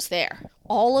everybody was there.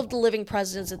 All of the living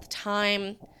presidents at the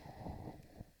time.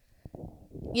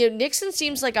 You know, Nixon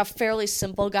seems like a fairly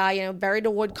simple guy, you know, buried in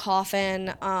a wood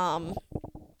coffin.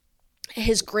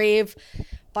 His grave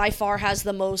by far has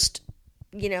the most,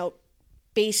 you know,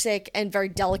 basic and very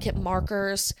delicate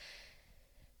markers.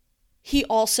 He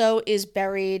also is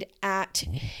buried at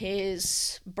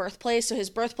his birthplace. So his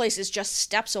birthplace is just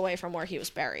steps away from where he was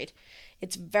buried.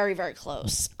 It's very, very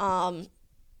close. I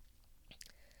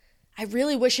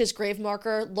really wish his grave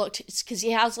marker looked, because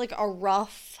he has like a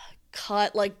rough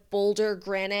cut, like boulder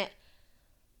granite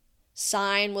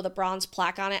sign with a bronze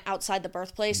plaque on it outside the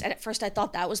birthplace. And at first I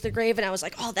thought that was the grave, and I was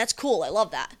like, oh, that's cool. I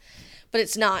love that. But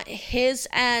it's not. His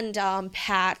and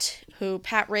Pat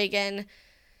Reagan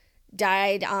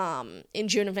died in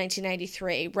June of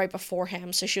 1993, right before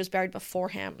him. So she was buried before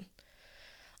him.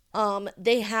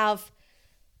 They have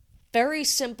very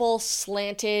simple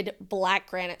slanted black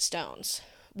granite stones,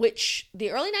 which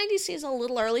the early 90s seems a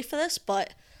little early for this,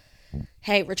 but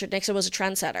hey, Richard Nixon was a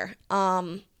trendsetter.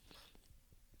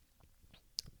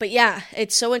 But yeah,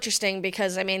 it's so interesting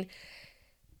because, I mean,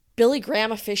 Billy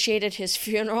Graham officiated his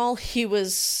funeral. He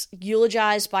was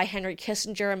eulogized by Henry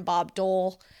Kissinger and Bob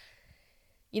Dole.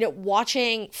 You know,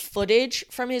 watching footage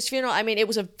from his funeral, I mean, it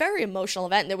was a very emotional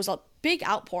event. There was a big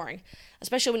outpouring,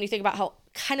 especially when you think about how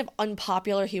kind of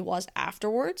unpopular he was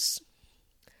afterwards.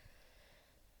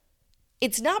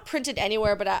 It's not printed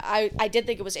anywhere, but I did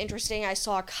think it was interesting. I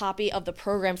saw a copy of the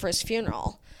program for his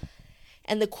funeral.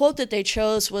 And the quote that they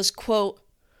chose was, quote,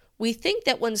 "We think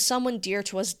that when someone dear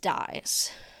to us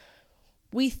dies,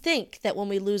 we think that when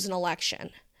we lose an election,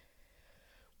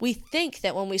 we think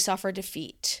that when we suffer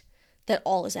defeat, that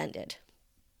all is ended.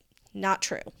 Not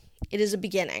true. It is a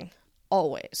beginning,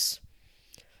 always."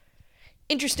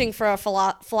 Interesting for a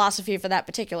philosophy for that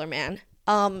particular man.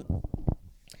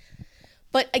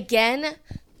 But again,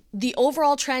 the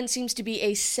overall trend seems to be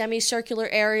a semicircular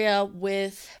area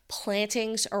with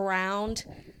plantings around.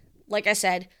 Like I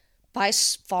said, by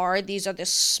far, these are the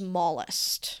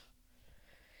smallest.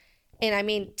 And I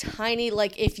mean tiny,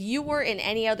 like if you were in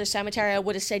any other cemetery, I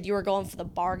would have said you were going for the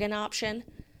bargain option.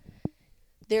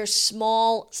 They're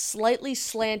small, slightly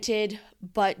slanted,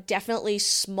 but definitely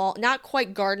small. Not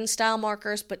quite garden style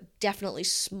markers, but definitely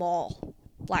small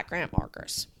black granite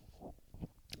markers.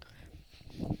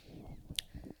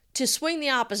 To swing the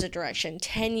opposite direction,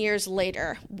 10 years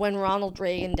later, when Ronald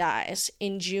Reagan dies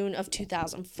in June of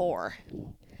 2004,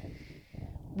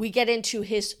 we get into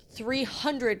his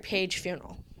 300-page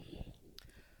funeral.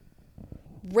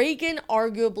 Reagan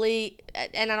arguably,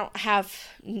 and I don't have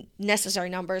necessary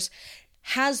numbers,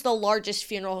 has the largest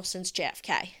funeral since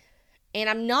JFK. And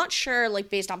I'm not sure,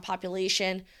 based on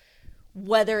population,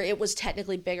 whether it was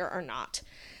technically bigger or not.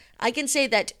 I can say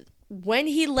that when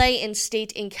he lay in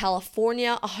state in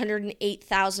California,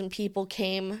 108,000 people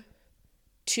came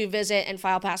to visit and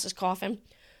file past his coffin.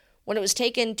 When it was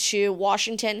taken to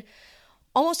Washington,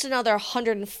 almost another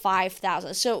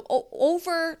 105,000. So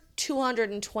over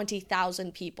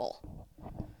 220,000 people.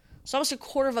 So almost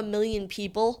 250,000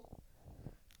 people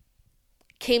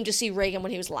came to see Reagan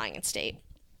when he was lying in state.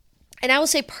 And I will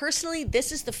say personally,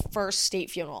 this is the first state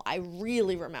funeral I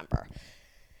really remember.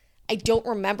 I don't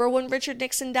remember when Richard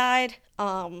Nixon died.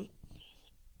 I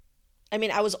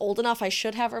was old enough, I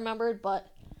should have remembered, but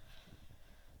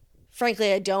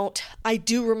frankly, I don't. I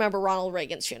do remember Ronald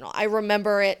Reagan's funeral. I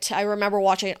remember it. I remember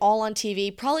watching it all on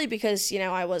TV, probably because,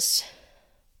 I was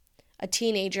a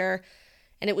teenager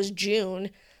and it was June,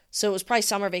 so it was probably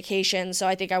summer vacation, so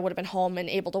I think I would have been home and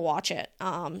able to watch it.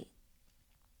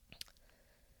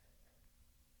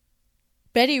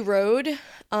 Betty Road,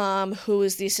 who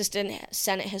was the assistant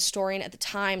Senate historian at the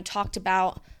time, talked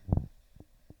about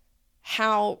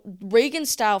how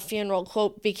Reagan-style funeral,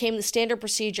 quote, became the standard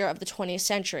procedure of the 20th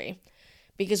century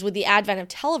because with the advent of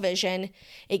television,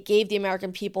 it gave the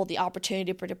American people the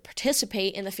opportunity to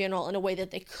participate in the funeral in a way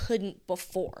that they couldn't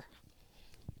before.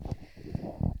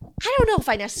 I don't know if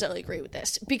I necessarily agree with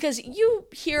this because you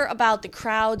hear about the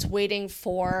crowds waiting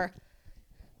for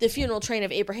the funeral train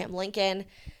of Abraham Lincoln.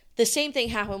 The same thing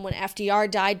happened when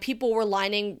FDR died. People were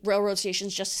lining railroad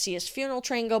stations just to see his funeral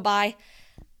train go by.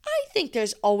 I think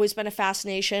there's always been a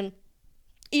fascination,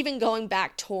 even going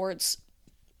back towards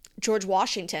George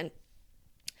Washington.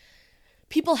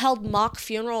 People held mock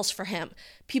funerals for him.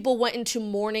 People went into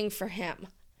mourning for him.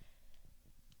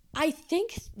 I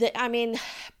think that,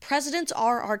 presidents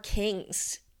are our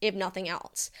kings, if nothing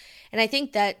else. And I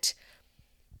think that,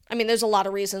 there's a lot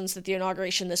of reasons that the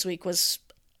inauguration this week was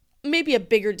maybe a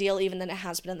bigger deal even than it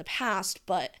has been in the past,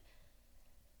 but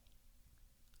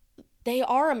they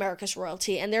are America's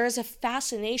royalty, and there is a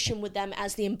fascination with them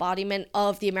as the embodiment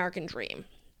of the American dream.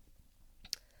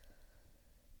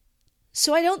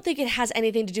 So I don't think it has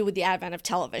anything to do with the advent of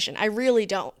television. I really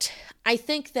don't. I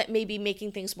think that maybe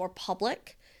making things more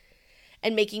public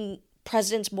and making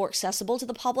presidents more accessible to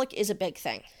the public is a big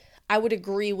thing. I would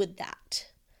agree with that.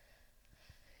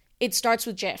 It starts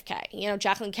with JFK.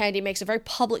 Jacqueline Kennedy makes a very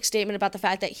public statement about the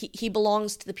fact that he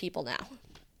belongs to the people now.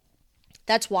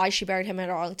 That's why she buried him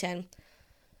at Arlington.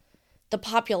 The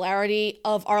popularity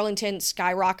of Arlington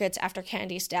skyrockets after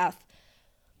Kennedy's death.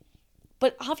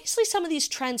 But obviously some of these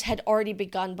trends had already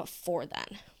begun before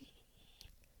then.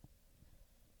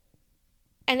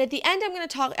 And at the end, I'm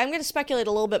going to speculate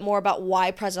a little bit more about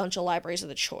why presidential libraries are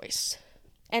the choice.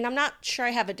 And I'm not sure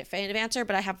I have a definitive answer,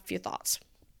 but I have a few thoughts.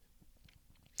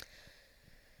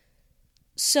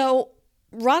 So,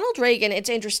 Ronald Reagan, it's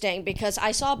interesting because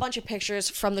I saw a bunch of pictures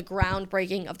from the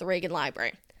groundbreaking of the Reagan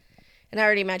Library. And I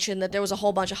already mentioned that there was a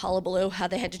whole bunch of hullabaloo, how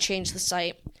they had to change the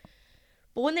site.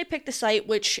 But when they picked the site,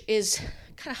 which is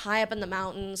kind of high up in the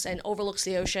mountains and overlooks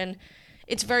the ocean,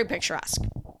 it's very picturesque.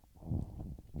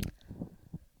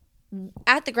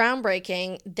 At the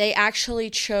groundbreaking, they actually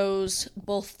chose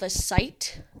both the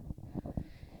site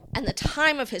and the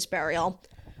time of his burial,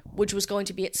 which was going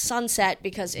to be at sunset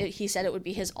because he said it would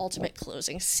be his ultimate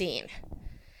closing scene.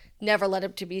 Never let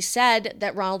it to be said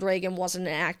that Ronald Reagan wasn't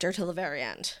an actor till the very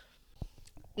end.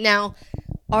 Now,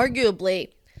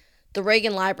 arguably, the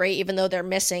Reagan Library, even though they're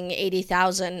missing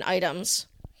 80,000 items,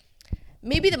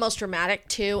 maybe the most dramatic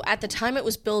too. At the time it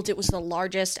was built, it was the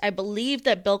largest. I believe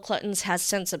that Bill Clinton's has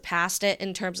since surpassed it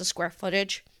in terms of square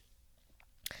footage.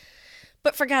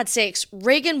 But for God's sakes,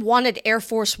 Reagan wanted Air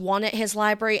Force One at his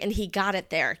library, and he got it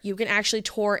there. You can actually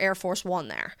tour Air Force One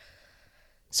there.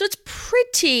 So it's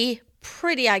pretty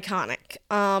iconic.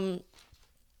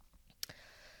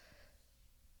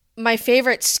 My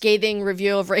favorite scathing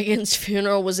review of Reagan's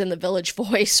funeral was in the Village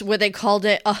Voice, where they called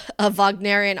it a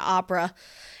Wagnerian opera,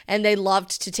 and they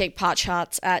loved to take pot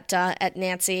shots at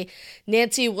Nancy.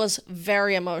 Nancy was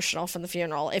very emotional from the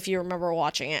funeral, if you remember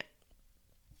watching it.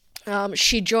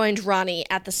 She joined Ronnie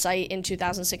at the site in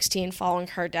 2016 following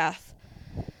her death.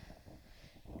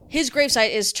 His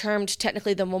gravesite is termed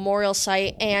technically the memorial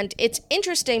site, and it's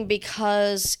interesting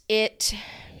because it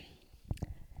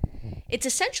It's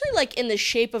essentially like in the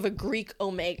shape of a Greek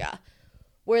omega,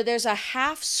 where there's a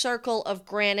half circle of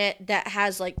granite that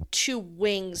has like two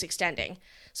wings extending.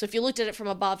 So if you looked at it from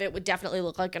above, it would definitely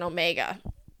look like an omega.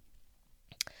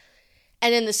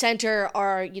 And in the center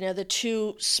are, the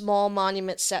two small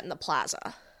monuments set in the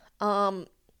plaza.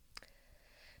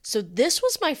 So this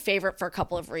was my favorite for a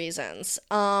couple of reasons.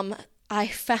 I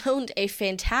found a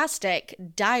fantastic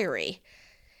diary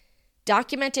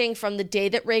documenting from the day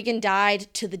that Reagan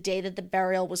died to the day that the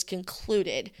burial was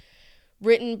concluded,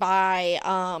 written by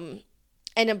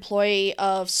an employee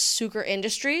of Suhor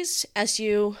Industries,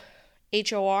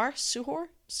 S-U-H-O-R, Suhor.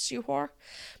 I'm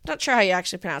not sure how you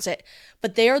actually pronounce it,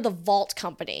 but they are the vault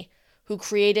company who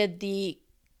created the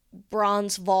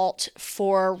bronze vault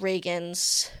for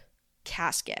Reagan's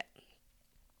casket.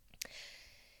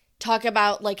 Talk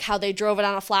about like how they drove it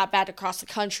on a flatbed across the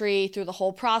country through the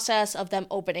whole process of them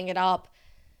opening it up,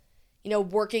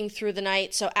 working through the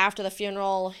night. So after the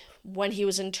funeral, when he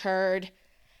was interred,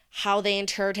 how they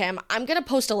interred him. I'm going to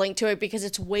post a link to it because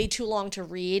it's way too long to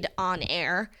read on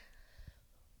air,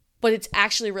 but it's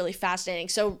actually really fascinating.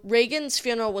 So Reagan's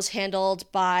funeral was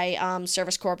handled by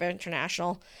Service Corp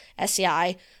International,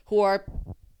 SCI, who are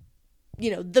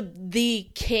the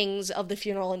kings of the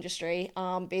funeral industry,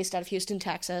 based out of Houston,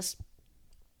 Texas.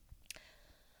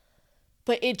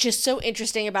 But it's just so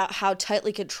interesting about how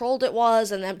tightly controlled it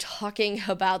was, and them talking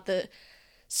about the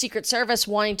Secret Service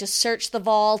wanting to search the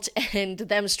vault and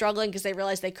them struggling because they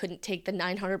realized they couldn't take the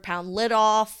 900-pound lid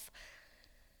off.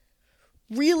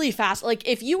 Really fast. Like,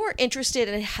 if you were interested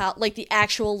in how, like, the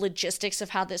actual logistics of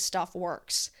how this stuff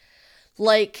works,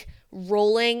 like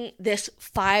rolling this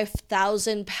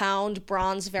 5,000-pound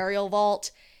bronze burial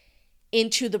vault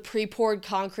into the pre-poured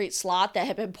concrete slot that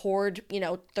had been poured,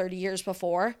 30 years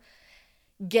before,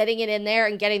 getting it in there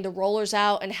and getting the rollers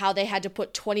out, and how they had to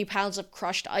put 20 pounds of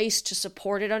crushed ice to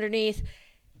support it underneath.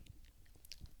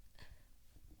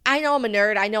 I know I'm a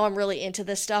nerd. I know I'm really into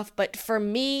this stuff, but for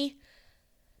me,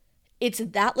 it's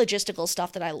that logistical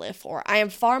stuff that I live for. I am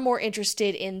far more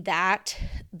interested in that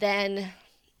than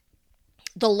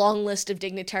the long list of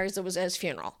dignitaries that was at his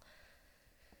funeral.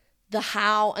 The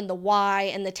how and the why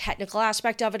and the technical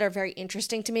aspect of it are very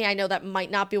interesting to me. I know that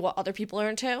might not be what other people are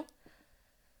into,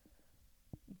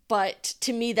 but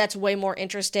to me that's way more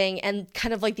interesting, and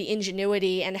kind of like the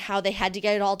ingenuity and how they had to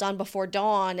get it all done before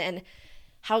dawn and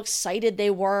how excited they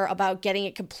were about getting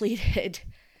it completed.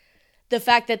 The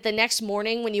fact that the next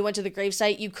morning when you went to the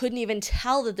gravesite, you couldn't even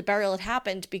tell that the burial had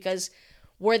happened because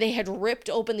where they had ripped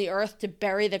open the earth to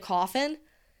bury the coffin,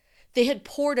 they had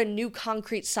poured a new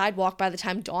concrete sidewalk by the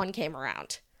time dawn came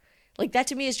around. Like, that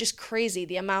to me is just crazy,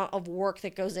 the amount of work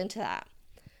that goes into that.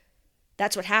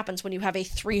 That's what happens when you have a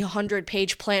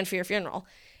 300-page plan for your funeral.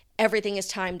 Everything is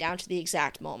timed down to the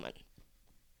exact moment.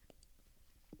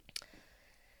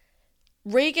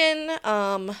 Reagan,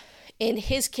 in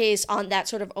his case, on that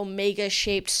sort of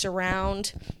omega-shaped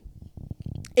surround,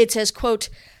 it says, quote,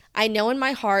 "I know in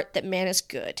my heart that man is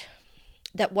good,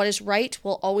 that what is right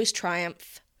will always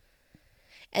triumph,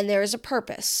 and there is a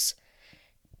purpose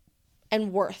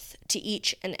and worth to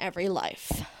each and every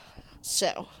life."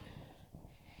 So,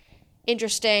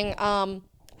 interesting. I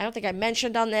don't think I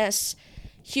mentioned on this,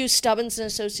 Hugh Stubbins and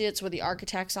Associates were the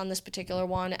architects on this particular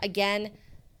one. Again,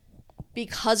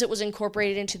 because it was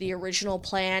incorporated into the original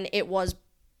plan, it was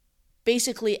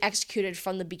basically executed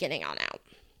from the beginning on out.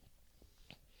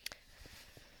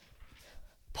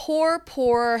 Poor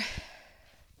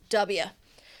W.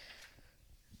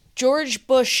 George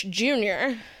Bush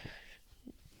Jr.,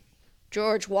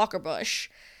 George Walker Bush,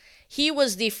 he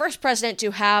was the first president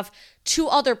to have two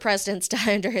other presidents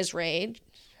die under his reign.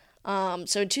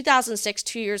 So in 2006,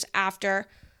 2 years after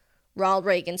Ronald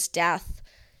Reagan's death,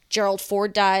 Gerald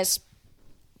Ford dies.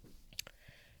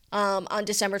 On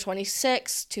December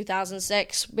 26,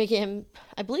 2006, making him,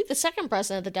 I believe, the second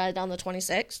president that died on the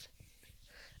 26th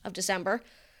of December.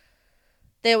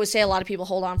 They always say a lot of people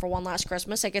hold on for one last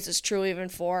Christmas. I guess it's true even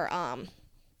for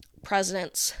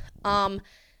presidents.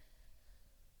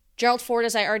 Gerald Ford,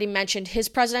 as I already mentioned, his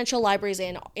presidential library is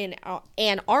in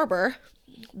Ann Arbor,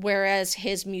 whereas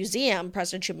his museum,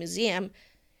 Presidential Museum,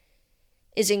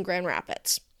 is in Grand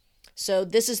Rapids. So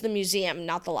this is the museum,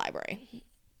 not the library.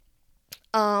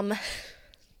 The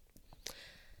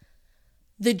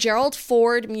Gerald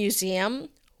Ford Museum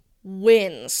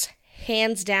wins,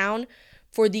 hands down,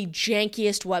 for the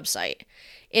jankiest website.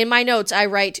 In my notes, I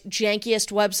write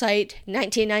jankiest website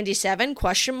 1997 ?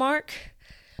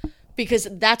 Because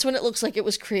that's when it looks like it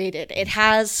was created. It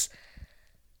has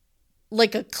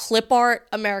like a clip art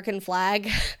American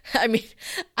flag. I mean,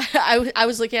 I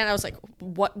was looking at it, I was like,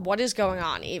 what is going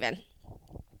on even?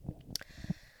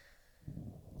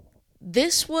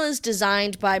 This was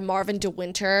designed by Marvin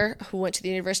DeWinter, who went to the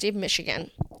University of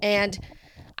Michigan. And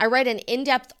I read an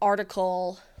in-depth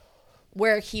article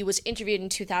where he was interviewed in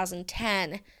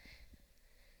 2010.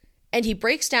 And he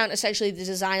breaks down essentially the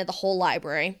design of the whole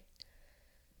library.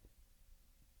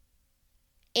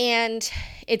 And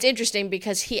it's interesting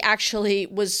because he actually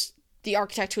was the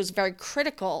architect who was very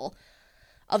critical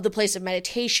of the place of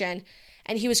meditation.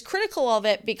 And he was critical of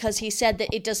it because he said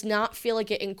that it does not feel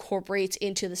like it incorporates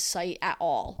into the site at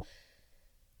all.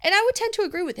 And I would tend to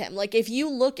agree with him. Like, if you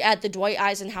look at the Dwight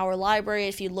Eisenhower Library,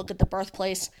 if you look at the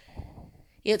birthplace,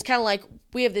 it's kind of like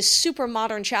we have this super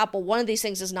modern chapel. One of these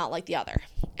things is not like the other.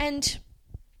 And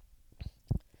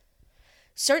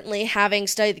certainly, having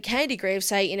studied the Kennedy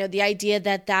gravesite, the idea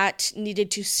that that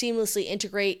needed to seamlessly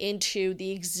integrate into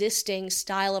the existing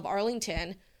style of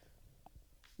Arlington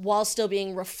while still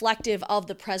being reflective of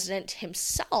the president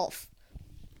himself,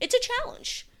 it's a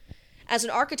challenge. As an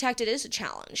architect, it is a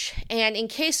challenge. And in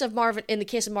the case of Marvin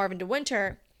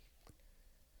DeWinter,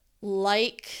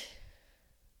 like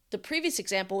the previous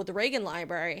example with the Reagan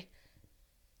Library,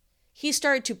 he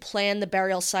started to plan the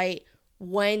burial site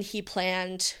when he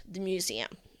planned the museum.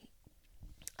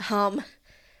 I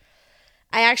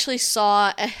actually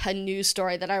saw a news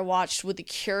story that I watched with the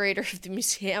curator of the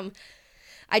museum.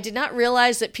 I did not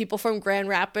realize that people from Grand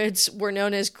Rapids were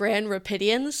known as Grand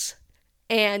Rapidians,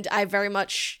 and I very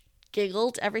much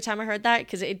giggled every time I heard that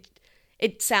because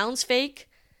it sounds fake,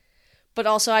 but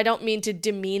also I don't mean to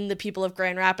demean the people of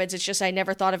Grand Rapids. It's just I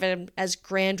never thought of it as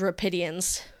Grand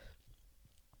Rapidians.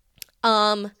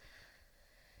 The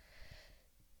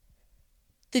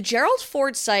Gerald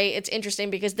Ford site, it's interesting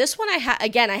because this one I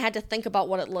had to think about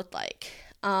what it looked like.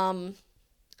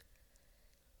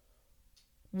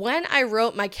 When I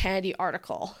wrote my Kennedy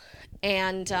article,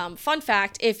 and fun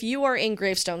fact, if you are in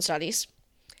gravestone studies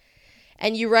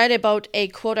and you read about a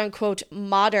quote-unquote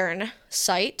modern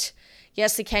site,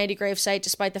 yes, the Kennedy grave site,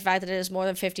 despite the fact that it is more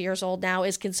than 50 years old now,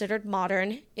 is considered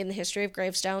modern in the history of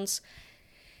gravestones.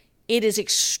 It is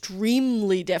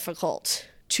extremely difficult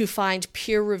to find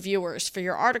peer reviewers for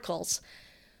your articles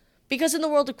because in the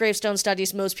world of gravestone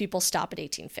studies, most people stop at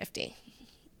 1850.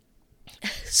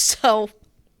 So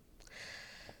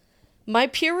my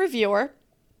peer reviewer,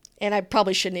 and I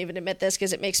probably shouldn't even admit this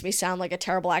because it makes me sound like a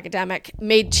terrible academic,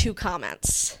 made 2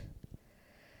 comments.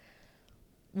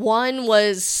 One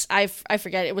was, I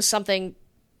forget, it was something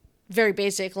very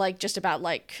basic, like just about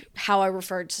like how I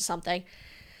referred to something.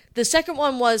 The second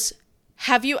one was,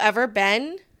 have you ever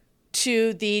been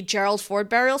to the Gerald Ford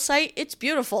burial site? It's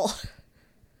beautiful.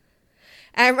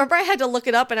 And I remember I had to look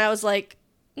it up and I was like,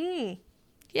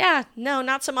 yeah, no,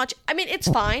 not so much. I mean, it's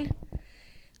fine.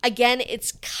 Again,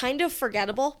 it's kind of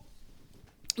forgettable.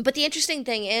 But the interesting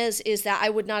thing is that I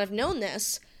would not have known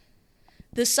this.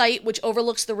 The site, which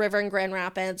overlooks the river in Grand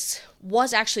Rapids,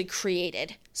 was actually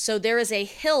created. So there is a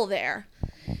hill there.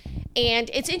 And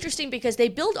it's interesting because they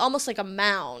build almost like a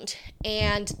mound,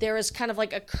 and there is kind of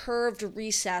like a curved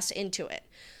recess into it.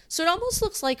 So it almost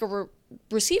looks like a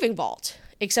receiving vault,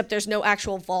 except there's no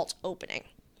actual vault opening.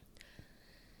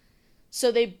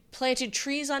 So they planted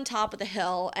trees on top of the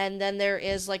hill, and then there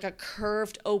is like a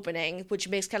curved opening, which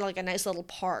makes kind of like a nice little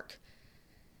park.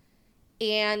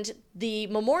 And the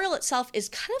memorial itself is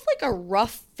kind of like a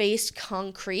rough-faced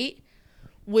concrete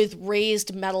with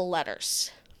raised metal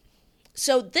letters.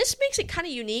 So this makes it kind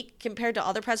of unique compared to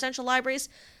other presidential libraries.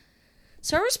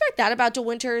 So I respect that about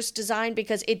DeWinter's design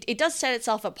because it does set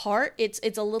itself apart. It's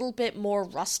a little bit more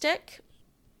rustic.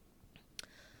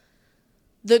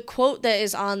 The quote that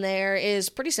is on there is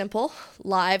pretty simple.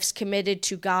 Lives committed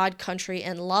to God, country,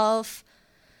 and love.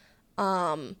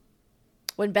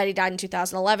 When Betty died in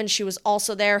 2011, she was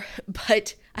also there.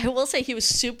 But I will say he was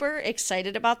super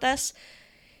excited about this.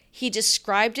 He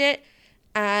described it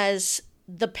as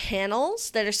the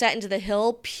panels that are set into the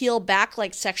hill peel back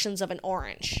like sections of an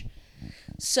orange.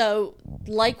 So,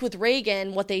 like with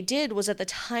Reagan, what they did was at the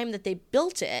time that they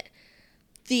built it,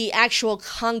 the actual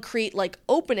concrete like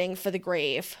opening for the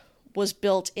grave was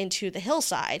built into the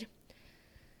hillside.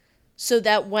 So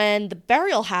that when the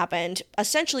burial happened,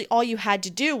 essentially all you had to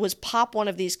do was pop one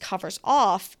of these covers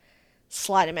off,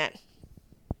 slide them in.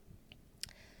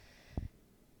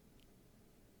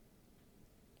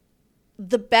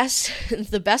 The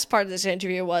best part of this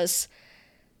interview was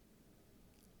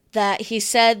that he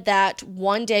said that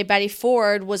one day Betty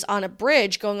Ford was on a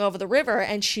bridge going over the river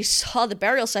and she saw the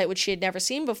burial site, which she had never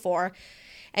seen before.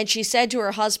 And she said to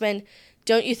her husband,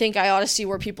 "Don't you think I ought to see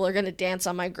where people are going to dance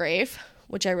on my grave?"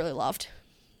 Which I really loved.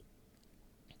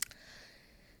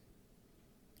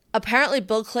 Apparently,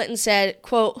 Bill Clinton said,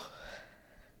 quote,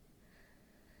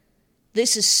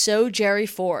 "This is so Jerry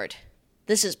Ford.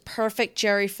 This is perfect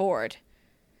Jerry Ford.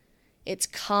 It's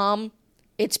calm,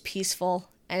 it's peaceful,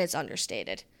 and it's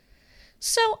understated.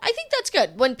 So I think that's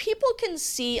good. When people can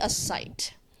see a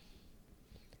site,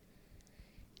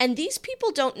 and these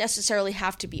people don't necessarily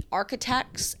have to be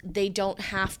architects, they don't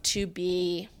have to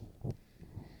be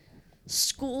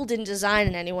schooled in design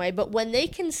in any way, but when they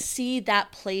can see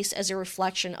that place as a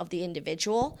reflection of the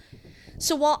individual.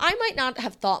 So while I might not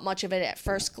have thought much of it at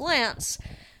first glance,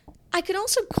 I could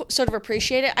also sort of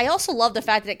appreciate it. I also love the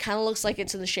fact that it kind of looks like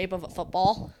it's in the shape of a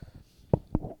football.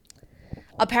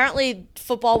 Apparently,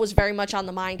 football was very much on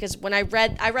the mind, because when I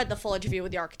read the full interview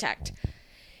with the architect,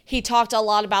 he talked a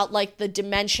lot about like the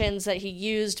dimensions that he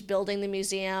used building the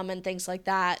museum and things like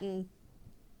that. And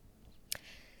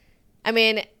I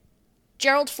mean,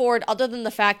 Gerald Ford, other than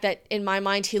the fact that in my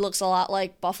mind he looks a lot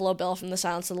like Buffalo Bill from The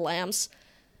Silence of the Lambs,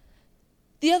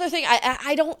 the other thing,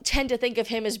 I don't tend to think of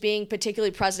him as being particularly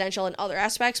presidential in other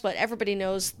aspects, but everybody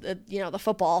knows the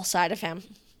football side of him.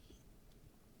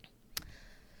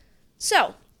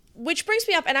 So, which brings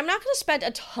me up, and I'm not going to spend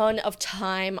a ton of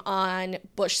time on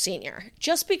Bush Sr.,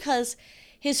 just because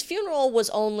his funeral was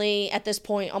only, at this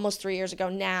point, almost 3 years ago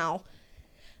now.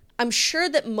 I'm sure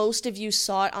that most of you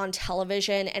saw it on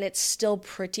television, and it's still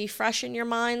pretty fresh in your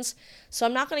minds, so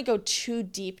I'm not going to go too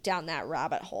deep down that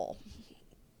rabbit hole.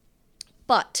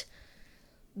 But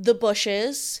the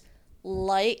Bushes,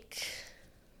 like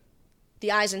the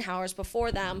Eisenhowers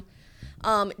before them,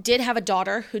 did have a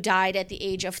daughter who died at the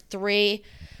age of 3.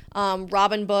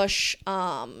 Robin Bush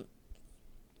died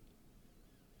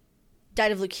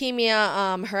of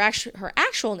leukemia. Her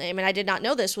actual name, and I did not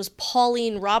know this, was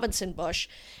Pauline Robinson Bush,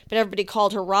 but everybody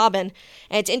called her Robin.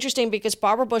 And it's interesting because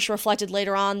Barbara Bush reflected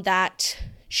later on that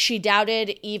she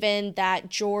doubted even that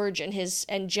George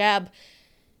and Jeb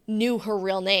knew her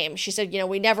real name. She said,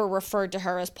 we never referred to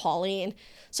her as Pauline.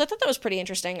 So I thought that was pretty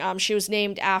interesting. She was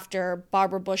named after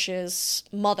Barbara Bush's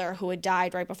mother, who had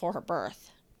died right before her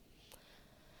birth.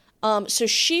 So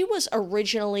she was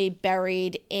originally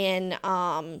buried in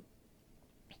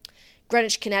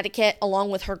Greenwich, Connecticut, along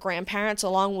with her grandparents,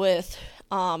 along with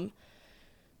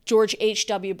George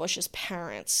H.W. Bush's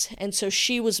parents. And so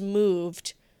she was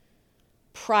moved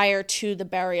prior to the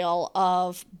burial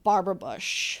of Barbara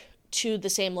Bush to the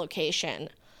same location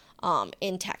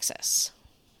in Texas.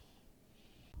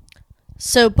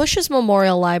 So Bush's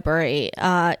Memorial Library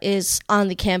is on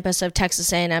the campus of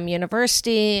Texas A&M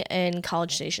University in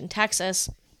College Station, Texas.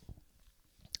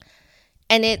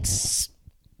 And it's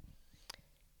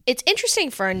interesting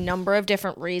for a number of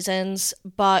different reasons,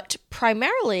 but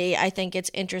primarily I think it's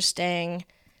interesting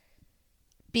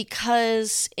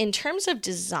because in terms of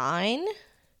design,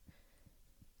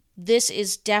 this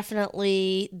is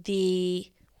definitely the,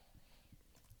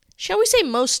 shall we say,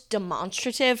 most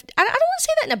demonstrative. I don't want to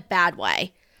say that in a bad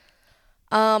way.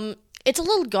 It's a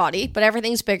little gaudy, but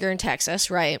everything's bigger in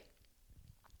Texas, right?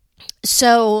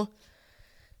 So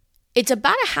it's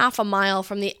about a half a mile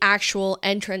from the actual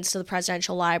entrance to the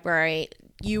Presidential Library.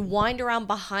 You wind around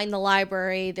behind the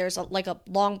library. There's a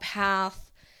long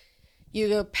path. You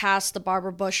go past the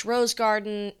Barbara Bush Rose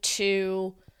Garden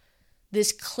to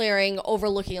this clearing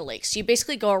overlooking a lake. So you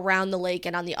basically go around the lake,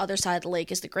 and on the other side of the lake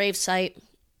is the gravesite.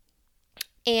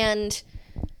 And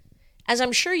as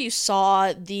I'm sure you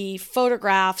saw, the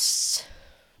photographs,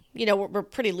 were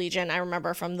pretty legion, I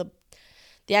remember, from the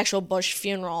actual Bush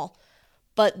funeral.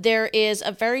 But there is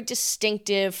a very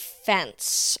distinctive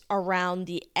fence around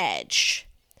the edge.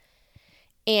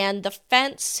 And the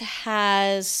fence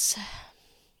has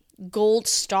gold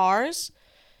stars.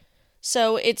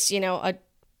 So it's, a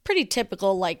pretty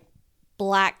typical,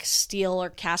 black steel or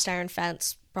cast iron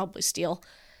fence, probably steel.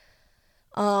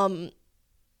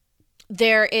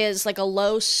 There is, a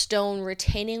low stone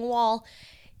retaining wall.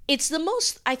 It's the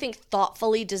most, I think,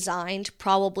 thoughtfully designed,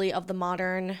 probably, of the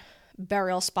modern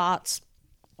burial spots.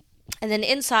 And then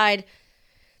inside,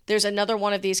 there's another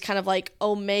one of these kind of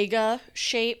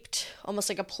omega-shaped, almost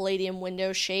like a palladium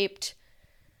window-shaped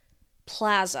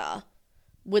plaza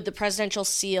with the presidential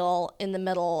seal in the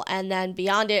middle. And then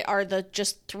beyond it are the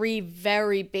just 3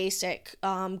 very basic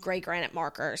gray granite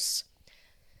markers.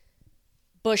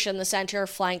 Bush in the center,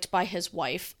 flanked by his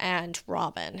wife and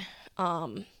Robin.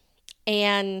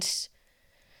 And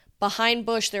behind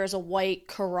Bush, there's a white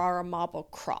Carrara marble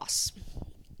cross.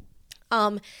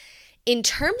 In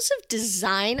terms of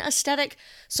design aesthetic,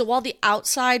 so while the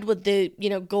outside with the,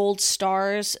 gold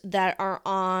stars that are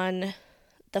on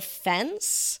the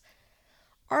fence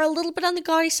are a little bit on the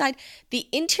gaudy side, the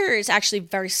interior is actually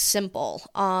very simple.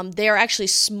 They are actually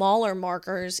smaller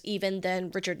markers even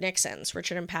than Richard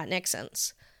and Pat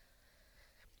Nixon's.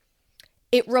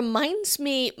 It reminds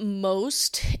me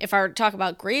most, if I were to talk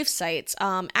about grave sites,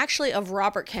 actually of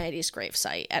Robert Kennedy's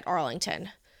gravesite at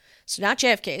Arlington. So not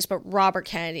JFK's, but Robert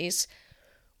Kennedy's,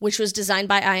 which was designed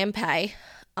by I.M. Pei,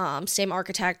 same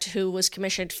architect who was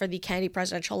commissioned for the Kennedy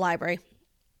Presidential Library.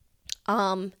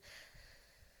 Robert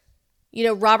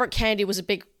Kennedy was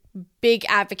a big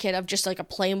advocate of just like a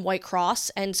plain white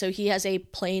cross, and so he has a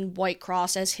plain white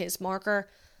cross as his marker.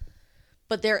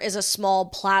 But there is a small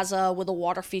plaza with a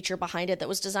water feature behind it that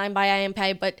was designed by I.M.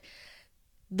 Pei, but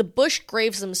the Bush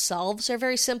graves themselves are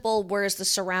very simple, whereas the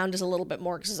surround is a little bit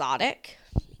more exotic.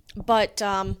 But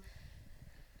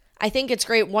I think it's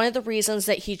great. One of the reasons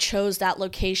that he chose that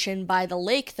location by the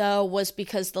lake, though, was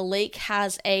because the lake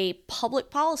has a public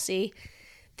policy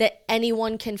that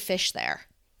anyone can fish there.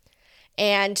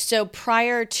 And so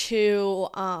prior to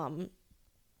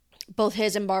both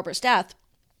his and Barbara's death,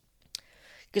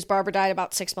 because Barbara died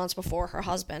about 6 months before her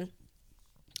husband,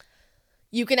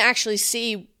 you can actually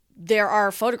see there are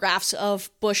photographs of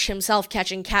Bush himself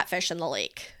catching catfish in the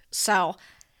lake. So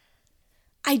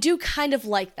I do kind of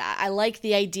like that. I like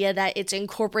the idea that it's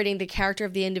incorporating the character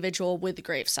of the individual with the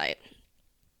gravesite.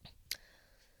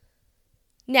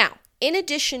 Now, in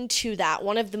addition to that,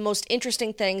 one of the most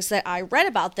interesting things that I read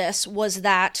about this was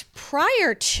that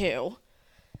prior to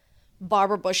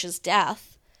Barbara Bush's death,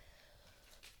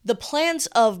 the plans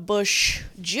of Bush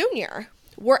Jr.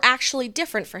 were actually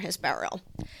different for his burial,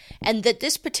 and that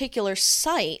this particular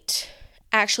site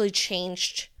actually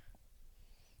changed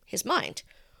his mind,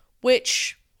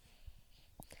 which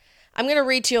I'm going to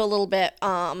read to you a little bit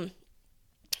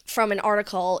from an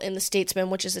article in The Statesman,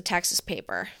 which is a Texas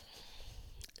paper.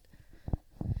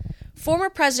 Former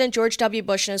President George W.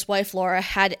 Bush and his wife Laura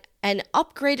had an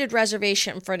upgraded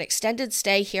reservation for an extended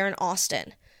stay here in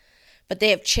Austin, but they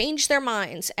have changed their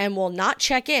minds and will not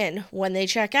check in when they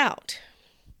check out.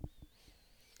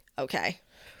 Okay.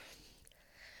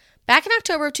 Back in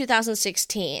October of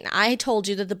 2016, I told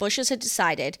you that the Bushes had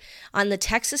decided on the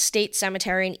Texas State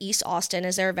Cemetery in East Austin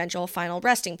as their eventual final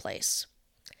resting place.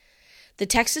 The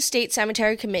Texas State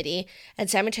Cemetery Committee and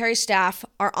cemetery staff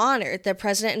are honored that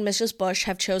President and Mrs. Bush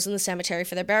have chosen the cemetery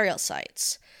for their burial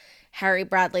sites, Harry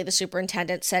Bradley, the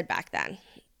superintendent, said back then.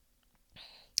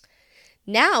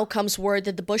 Now comes word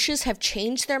that the Bushes have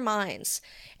changed their minds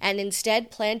and instead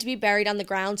plan to be buried on the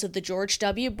grounds of the George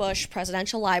W. Bush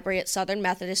Presidential Library at Southern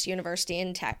Methodist University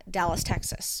in Dallas,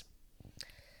 Texas.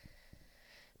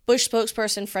 Bush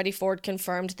spokesperson Freddie Ford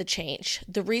confirmed the change.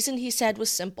 The reason, he said, was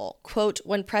simple. Quote,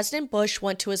 when President Bush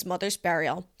went to his mother's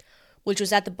burial, which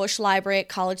was at the Bush Library at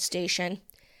College Station,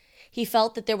 he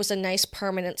felt that there was a nice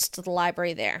permanence to the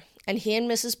library there, and he and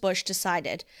Mrs. Bush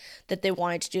decided that they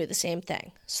wanted to do the same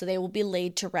thing, so they will be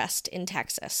laid to rest in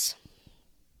Texas.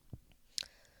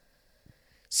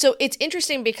 So it's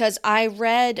interesting because I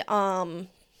read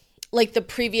the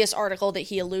previous article that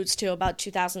he alludes to about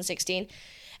 2016,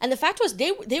 and the fact was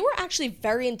they were actually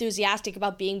very enthusiastic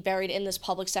about being buried in this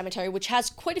public cemetery, which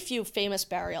has quite a few famous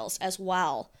burials as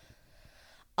well.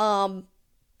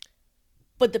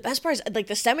 But the best part is,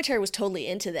 the cemetery was totally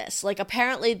into this.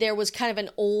 Apparently there was kind of an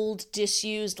old,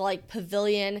 disused,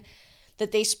 pavilion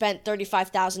that they spent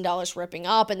 $35,000 ripping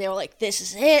up, and they were like, this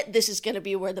is it. This is going to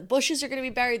be where the Bushes are going to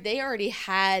be buried. They already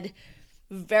had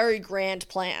very grand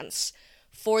plans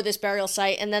for this burial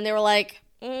site, and then they were like,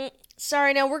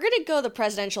 sorry, no, we're going to go the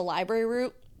presidential library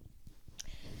route.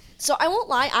 So I won't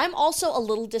lie, I'm also a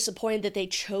little disappointed that they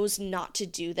chose not to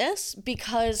do this,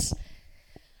 because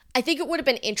I think it would have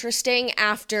been interesting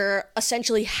after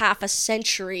essentially half a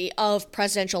century of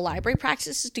presidential library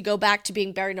practices to go back to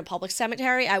being buried in a public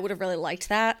cemetery. I would have really liked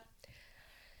that.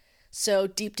 So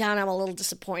deep down, I'm a little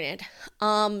disappointed.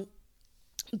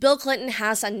 Bill Clinton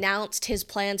has announced his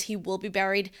plans. He will be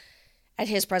buried at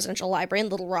his presidential library in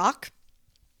Little Rock.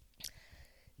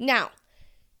 Now,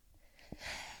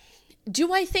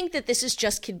 do I think that this is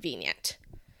just convenient?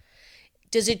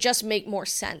 Does it just make more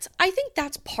sense? I think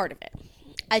that's part of it.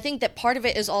 I think that part of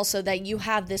it is also that you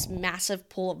have this massive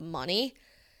pool of money.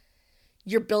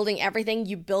 You're building everything.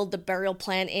 You build the burial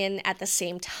plan in at the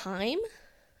same time.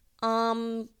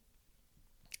 I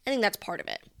think that's part of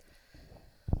it.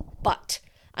 But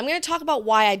I'm going to talk about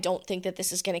why I don't think that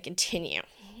this is going to continue.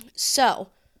 So,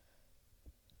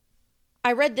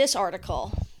 I read this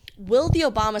article. Will the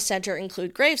Obama Center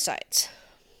include gravesites?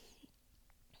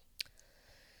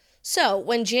 So,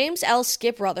 when James L.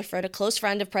 Skip Rutherford, a close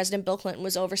friend of President Bill Clinton,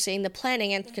 was overseeing the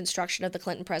planning and construction of the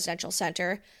Clinton Presidential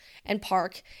Center and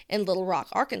Park in Little Rock,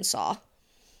 Arkansas.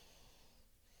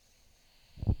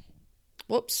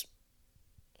 Whoops.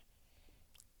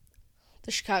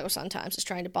 The Chicago Sun-Times is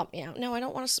trying to bump me out. No, I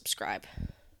don't want to subscribe.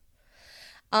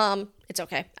 It's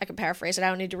okay. I can paraphrase it. I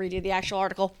don't need to read you the actual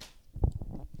article.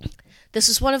 This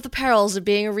is one of the perils of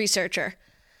being a researcher.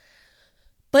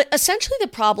 But essentially the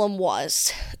problem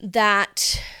was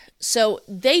that, so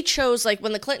they chose, like,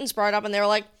 when the Clintons brought it up and they were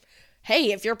like,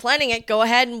 hey, if you're planning it, go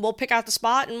ahead and we'll pick out the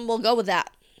spot and we'll go with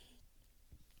that.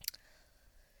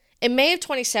 In May of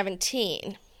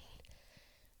 2017,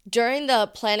 during the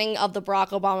planning of the Barack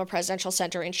Obama Presidential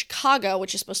Center in Chicago,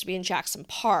 which is supposed to be in Jackson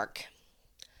Park,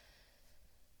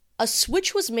 a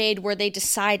switch was made where they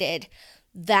decided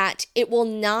that it will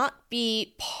not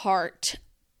be part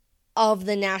of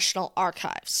the National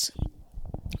Archives,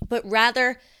 but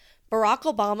rather Barack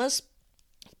Obama's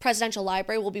Presidential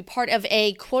Library will be part of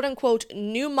a quote-unquote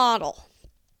new model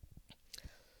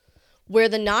where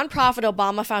the nonprofit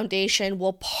Obama Foundation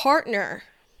will partner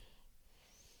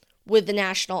with the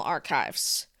National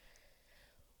Archives,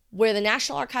 where the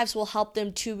National Archives will help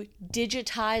them to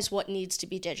digitize what needs to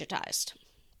be digitized.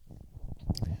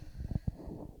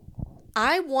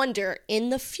 I wonder in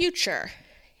the future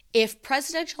if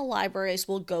presidential libraries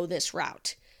will go this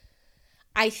route.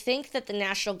 I think that the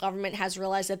national government has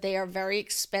realized that they are very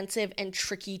expensive and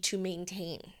tricky to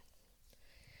maintain.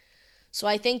 So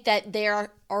I think that they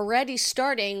are already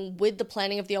starting with the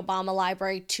planning of the Obama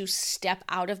Library to step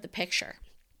out of the picture.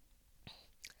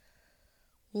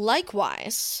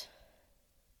 Likewise,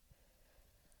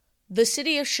 the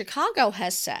city of Chicago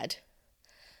has said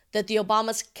that the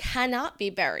Obamas cannot be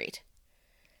buried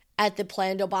at the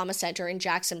planned Obama Center in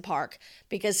Jackson Park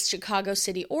because Chicago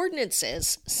city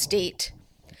ordinances state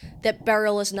that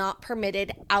burial is not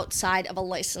permitted outside of a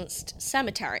licensed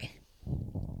cemetery.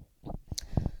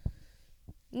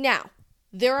 Now,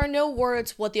 there are no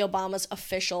words what the Obamas'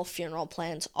 official funeral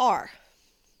plans are.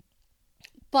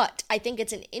 But I think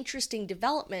it's an interesting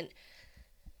development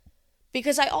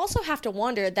because I also have to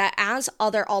wonder that as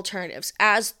other alternatives,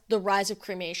 as the rise of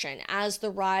cremation, as the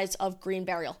rise of green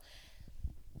burial,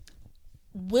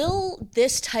 will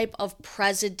this type of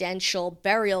presidential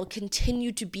burial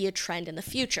continue to be a trend in the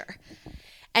future?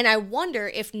 And I wonder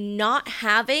if not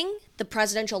having the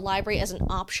presidential library as an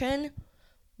option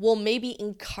will maybe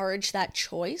encourage that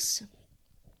choice.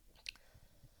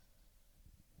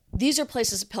 These are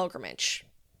places of pilgrimage.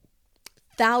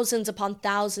 Thousands upon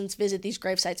thousands visit these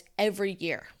grave sites every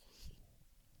year.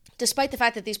 Despite the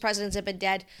fact that these presidents have been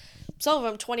dead, some of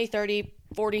them 20, 30,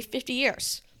 40, 50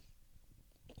 years.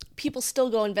 People still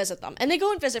go and visit them. And they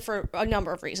go and visit for a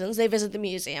number of reasons. They visit the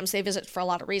museums. They visit for a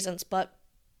lot of reasons. But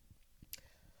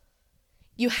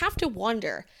you have to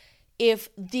wonder if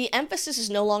the emphasis is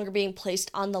no longer being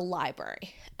placed on the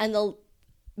library and the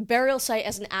burial site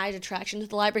as an added attraction to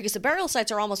the library, because the burial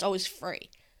sites are almost always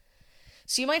free.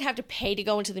 So you might have to pay to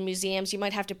go into the museums. You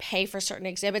might have to pay for certain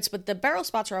exhibits, but the burial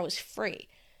spots are always free.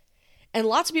 And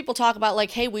lots of people talk about,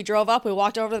 like, hey, we drove up, we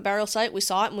walked over to the burial site, we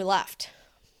saw it, and we left.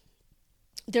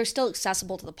 They're still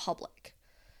accessible to the public.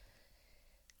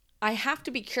 I have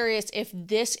to be curious if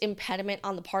this impediment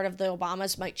on the part of the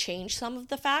Obamas might change some of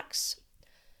the facts.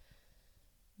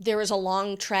 There is a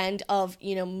long trend of,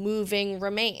 moving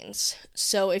remains.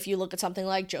 So if you look at something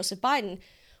like Joseph Biden,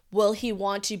 will he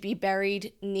want to be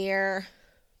buried near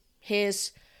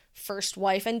his first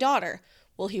wife and daughter?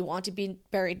 Will he want to be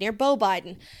buried near Beau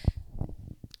Biden?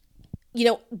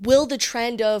 Will the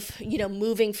trend of,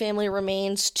 moving family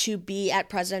remains to be at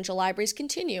presidential libraries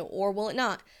continue, or will it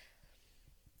not?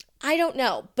 I don't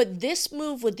know, but this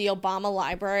move with the Obama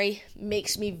Library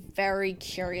makes me very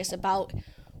curious about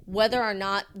whether or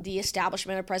not the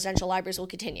establishment of presidential libraries will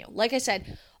continue. Like I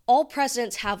said, all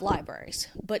presidents have libraries,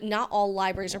 but not all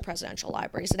libraries are presidential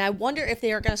libraries, and I wonder if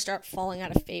they are going to start falling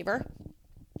out of favor.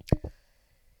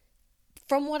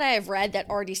 From what I have read, that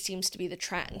already seems to be the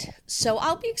trend. So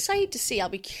I'll be excited to see. I'll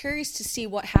be curious to see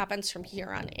what happens from here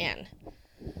on in.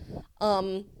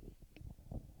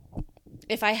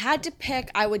 If I had to pick,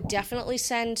 I would definitely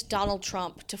send Donald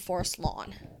Trump to Forest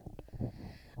Lawn.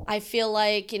 I feel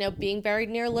like, being buried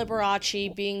near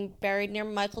Liberace, being buried near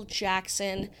Michael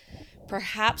Jackson,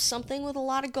 perhaps something with a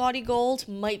lot of gaudy gold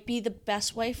might be the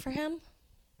best way for him.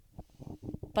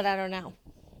 But I don't know.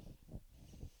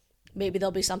 Maybe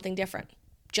there'll be something different.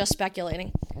 Just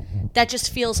speculating. That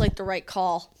just feels like the right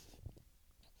call.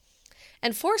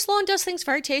 And Forest Lawn does things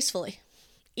very tastefully,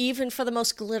 even for the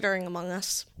most glittering among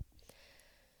us.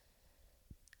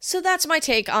 So that's my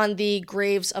take on the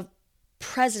graves of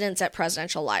presidents at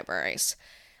presidential libraries.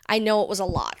 I know it was a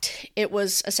lot. It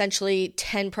was essentially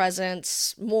 10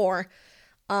 presidents more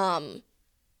in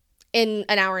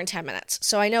an hour and 10 minutes.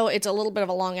 So I know it's a little bit of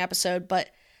a long episode, but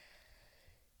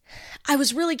I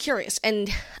was really curious. And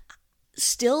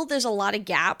still there's a lot of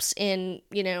gaps in,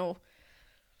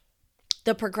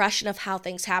 the progression of how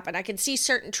things happen. I can see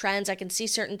certain trends. I can see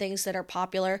certain things that are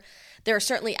popular. There are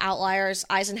certainly outliers.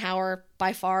 Eisenhower,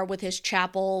 by far, with his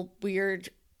chapel, weird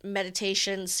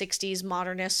meditation, 60s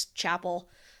modernist chapel.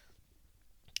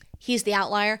 He's the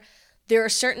outlier. There are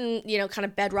certain, kind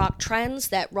of bedrock trends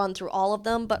that run through all of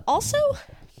them, but also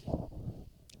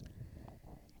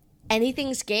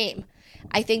anything's game.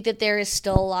 I think that there is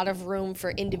still a lot of room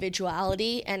for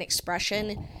individuality and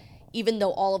expression, even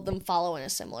though all of them follow in a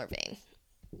similar vein.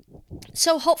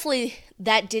 So hopefully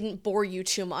that didn't bore you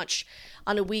too much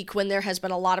on a week when there has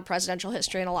been a lot of presidential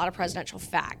history and a lot of presidential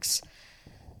facts.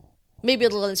 Maybe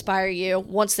it'll inspire you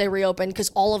once they reopen, because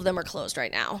all of them are closed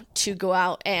right now, to go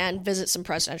out and visit some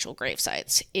presidential grave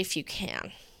sites if you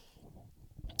can.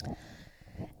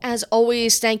 As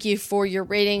always, thank you for your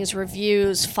ratings,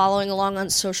 reviews, following along on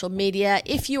social media.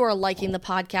 If you are liking the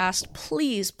podcast,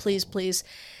 please, please, please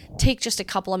take just a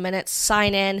couple of minutes,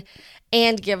 sign in,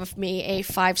 and give me a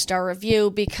 5-star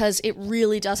review, because it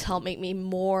really does help make me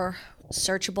more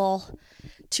searchable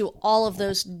to all of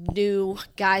those new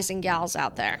guys and gals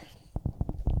out there.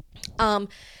 I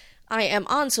am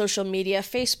on social media,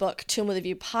 Facebook, Tomb with a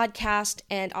View Podcast,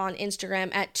 and on Instagram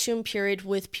at tomb.with.a.view.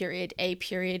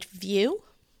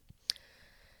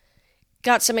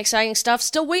 Got some exciting stuff.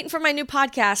 Still waiting for my new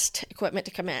podcast equipment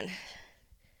to come in.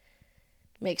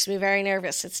 Makes me very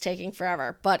nervous. It's taking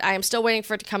forever, but I am still waiting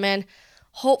for it to come in.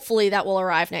 Hopefully that will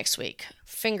arrive next week.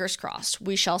 Fingers crossed.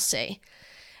 We shall see.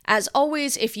 As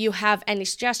always, if you have any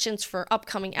suggestions for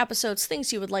upcoming episodes,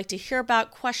 things you would like to hear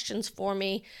about, questions for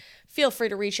me, feel free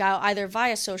to reach out either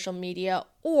via social media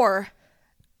or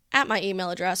at my email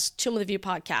address,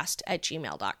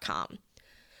 tombwiththeviewpodcast@gmail.com.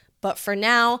 But for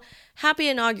now, happy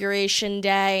Inauguration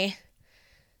Day.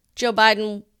 Joe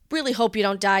Biden, really hope you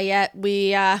don't die yet.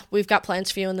 We've got plans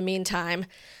for you in the meantime.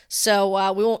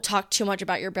 So we won't talk too much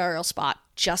about your burial spot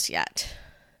just yet.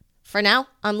 For now,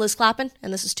 I'm Liz Clappin,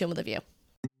 and this is Tomb with a View.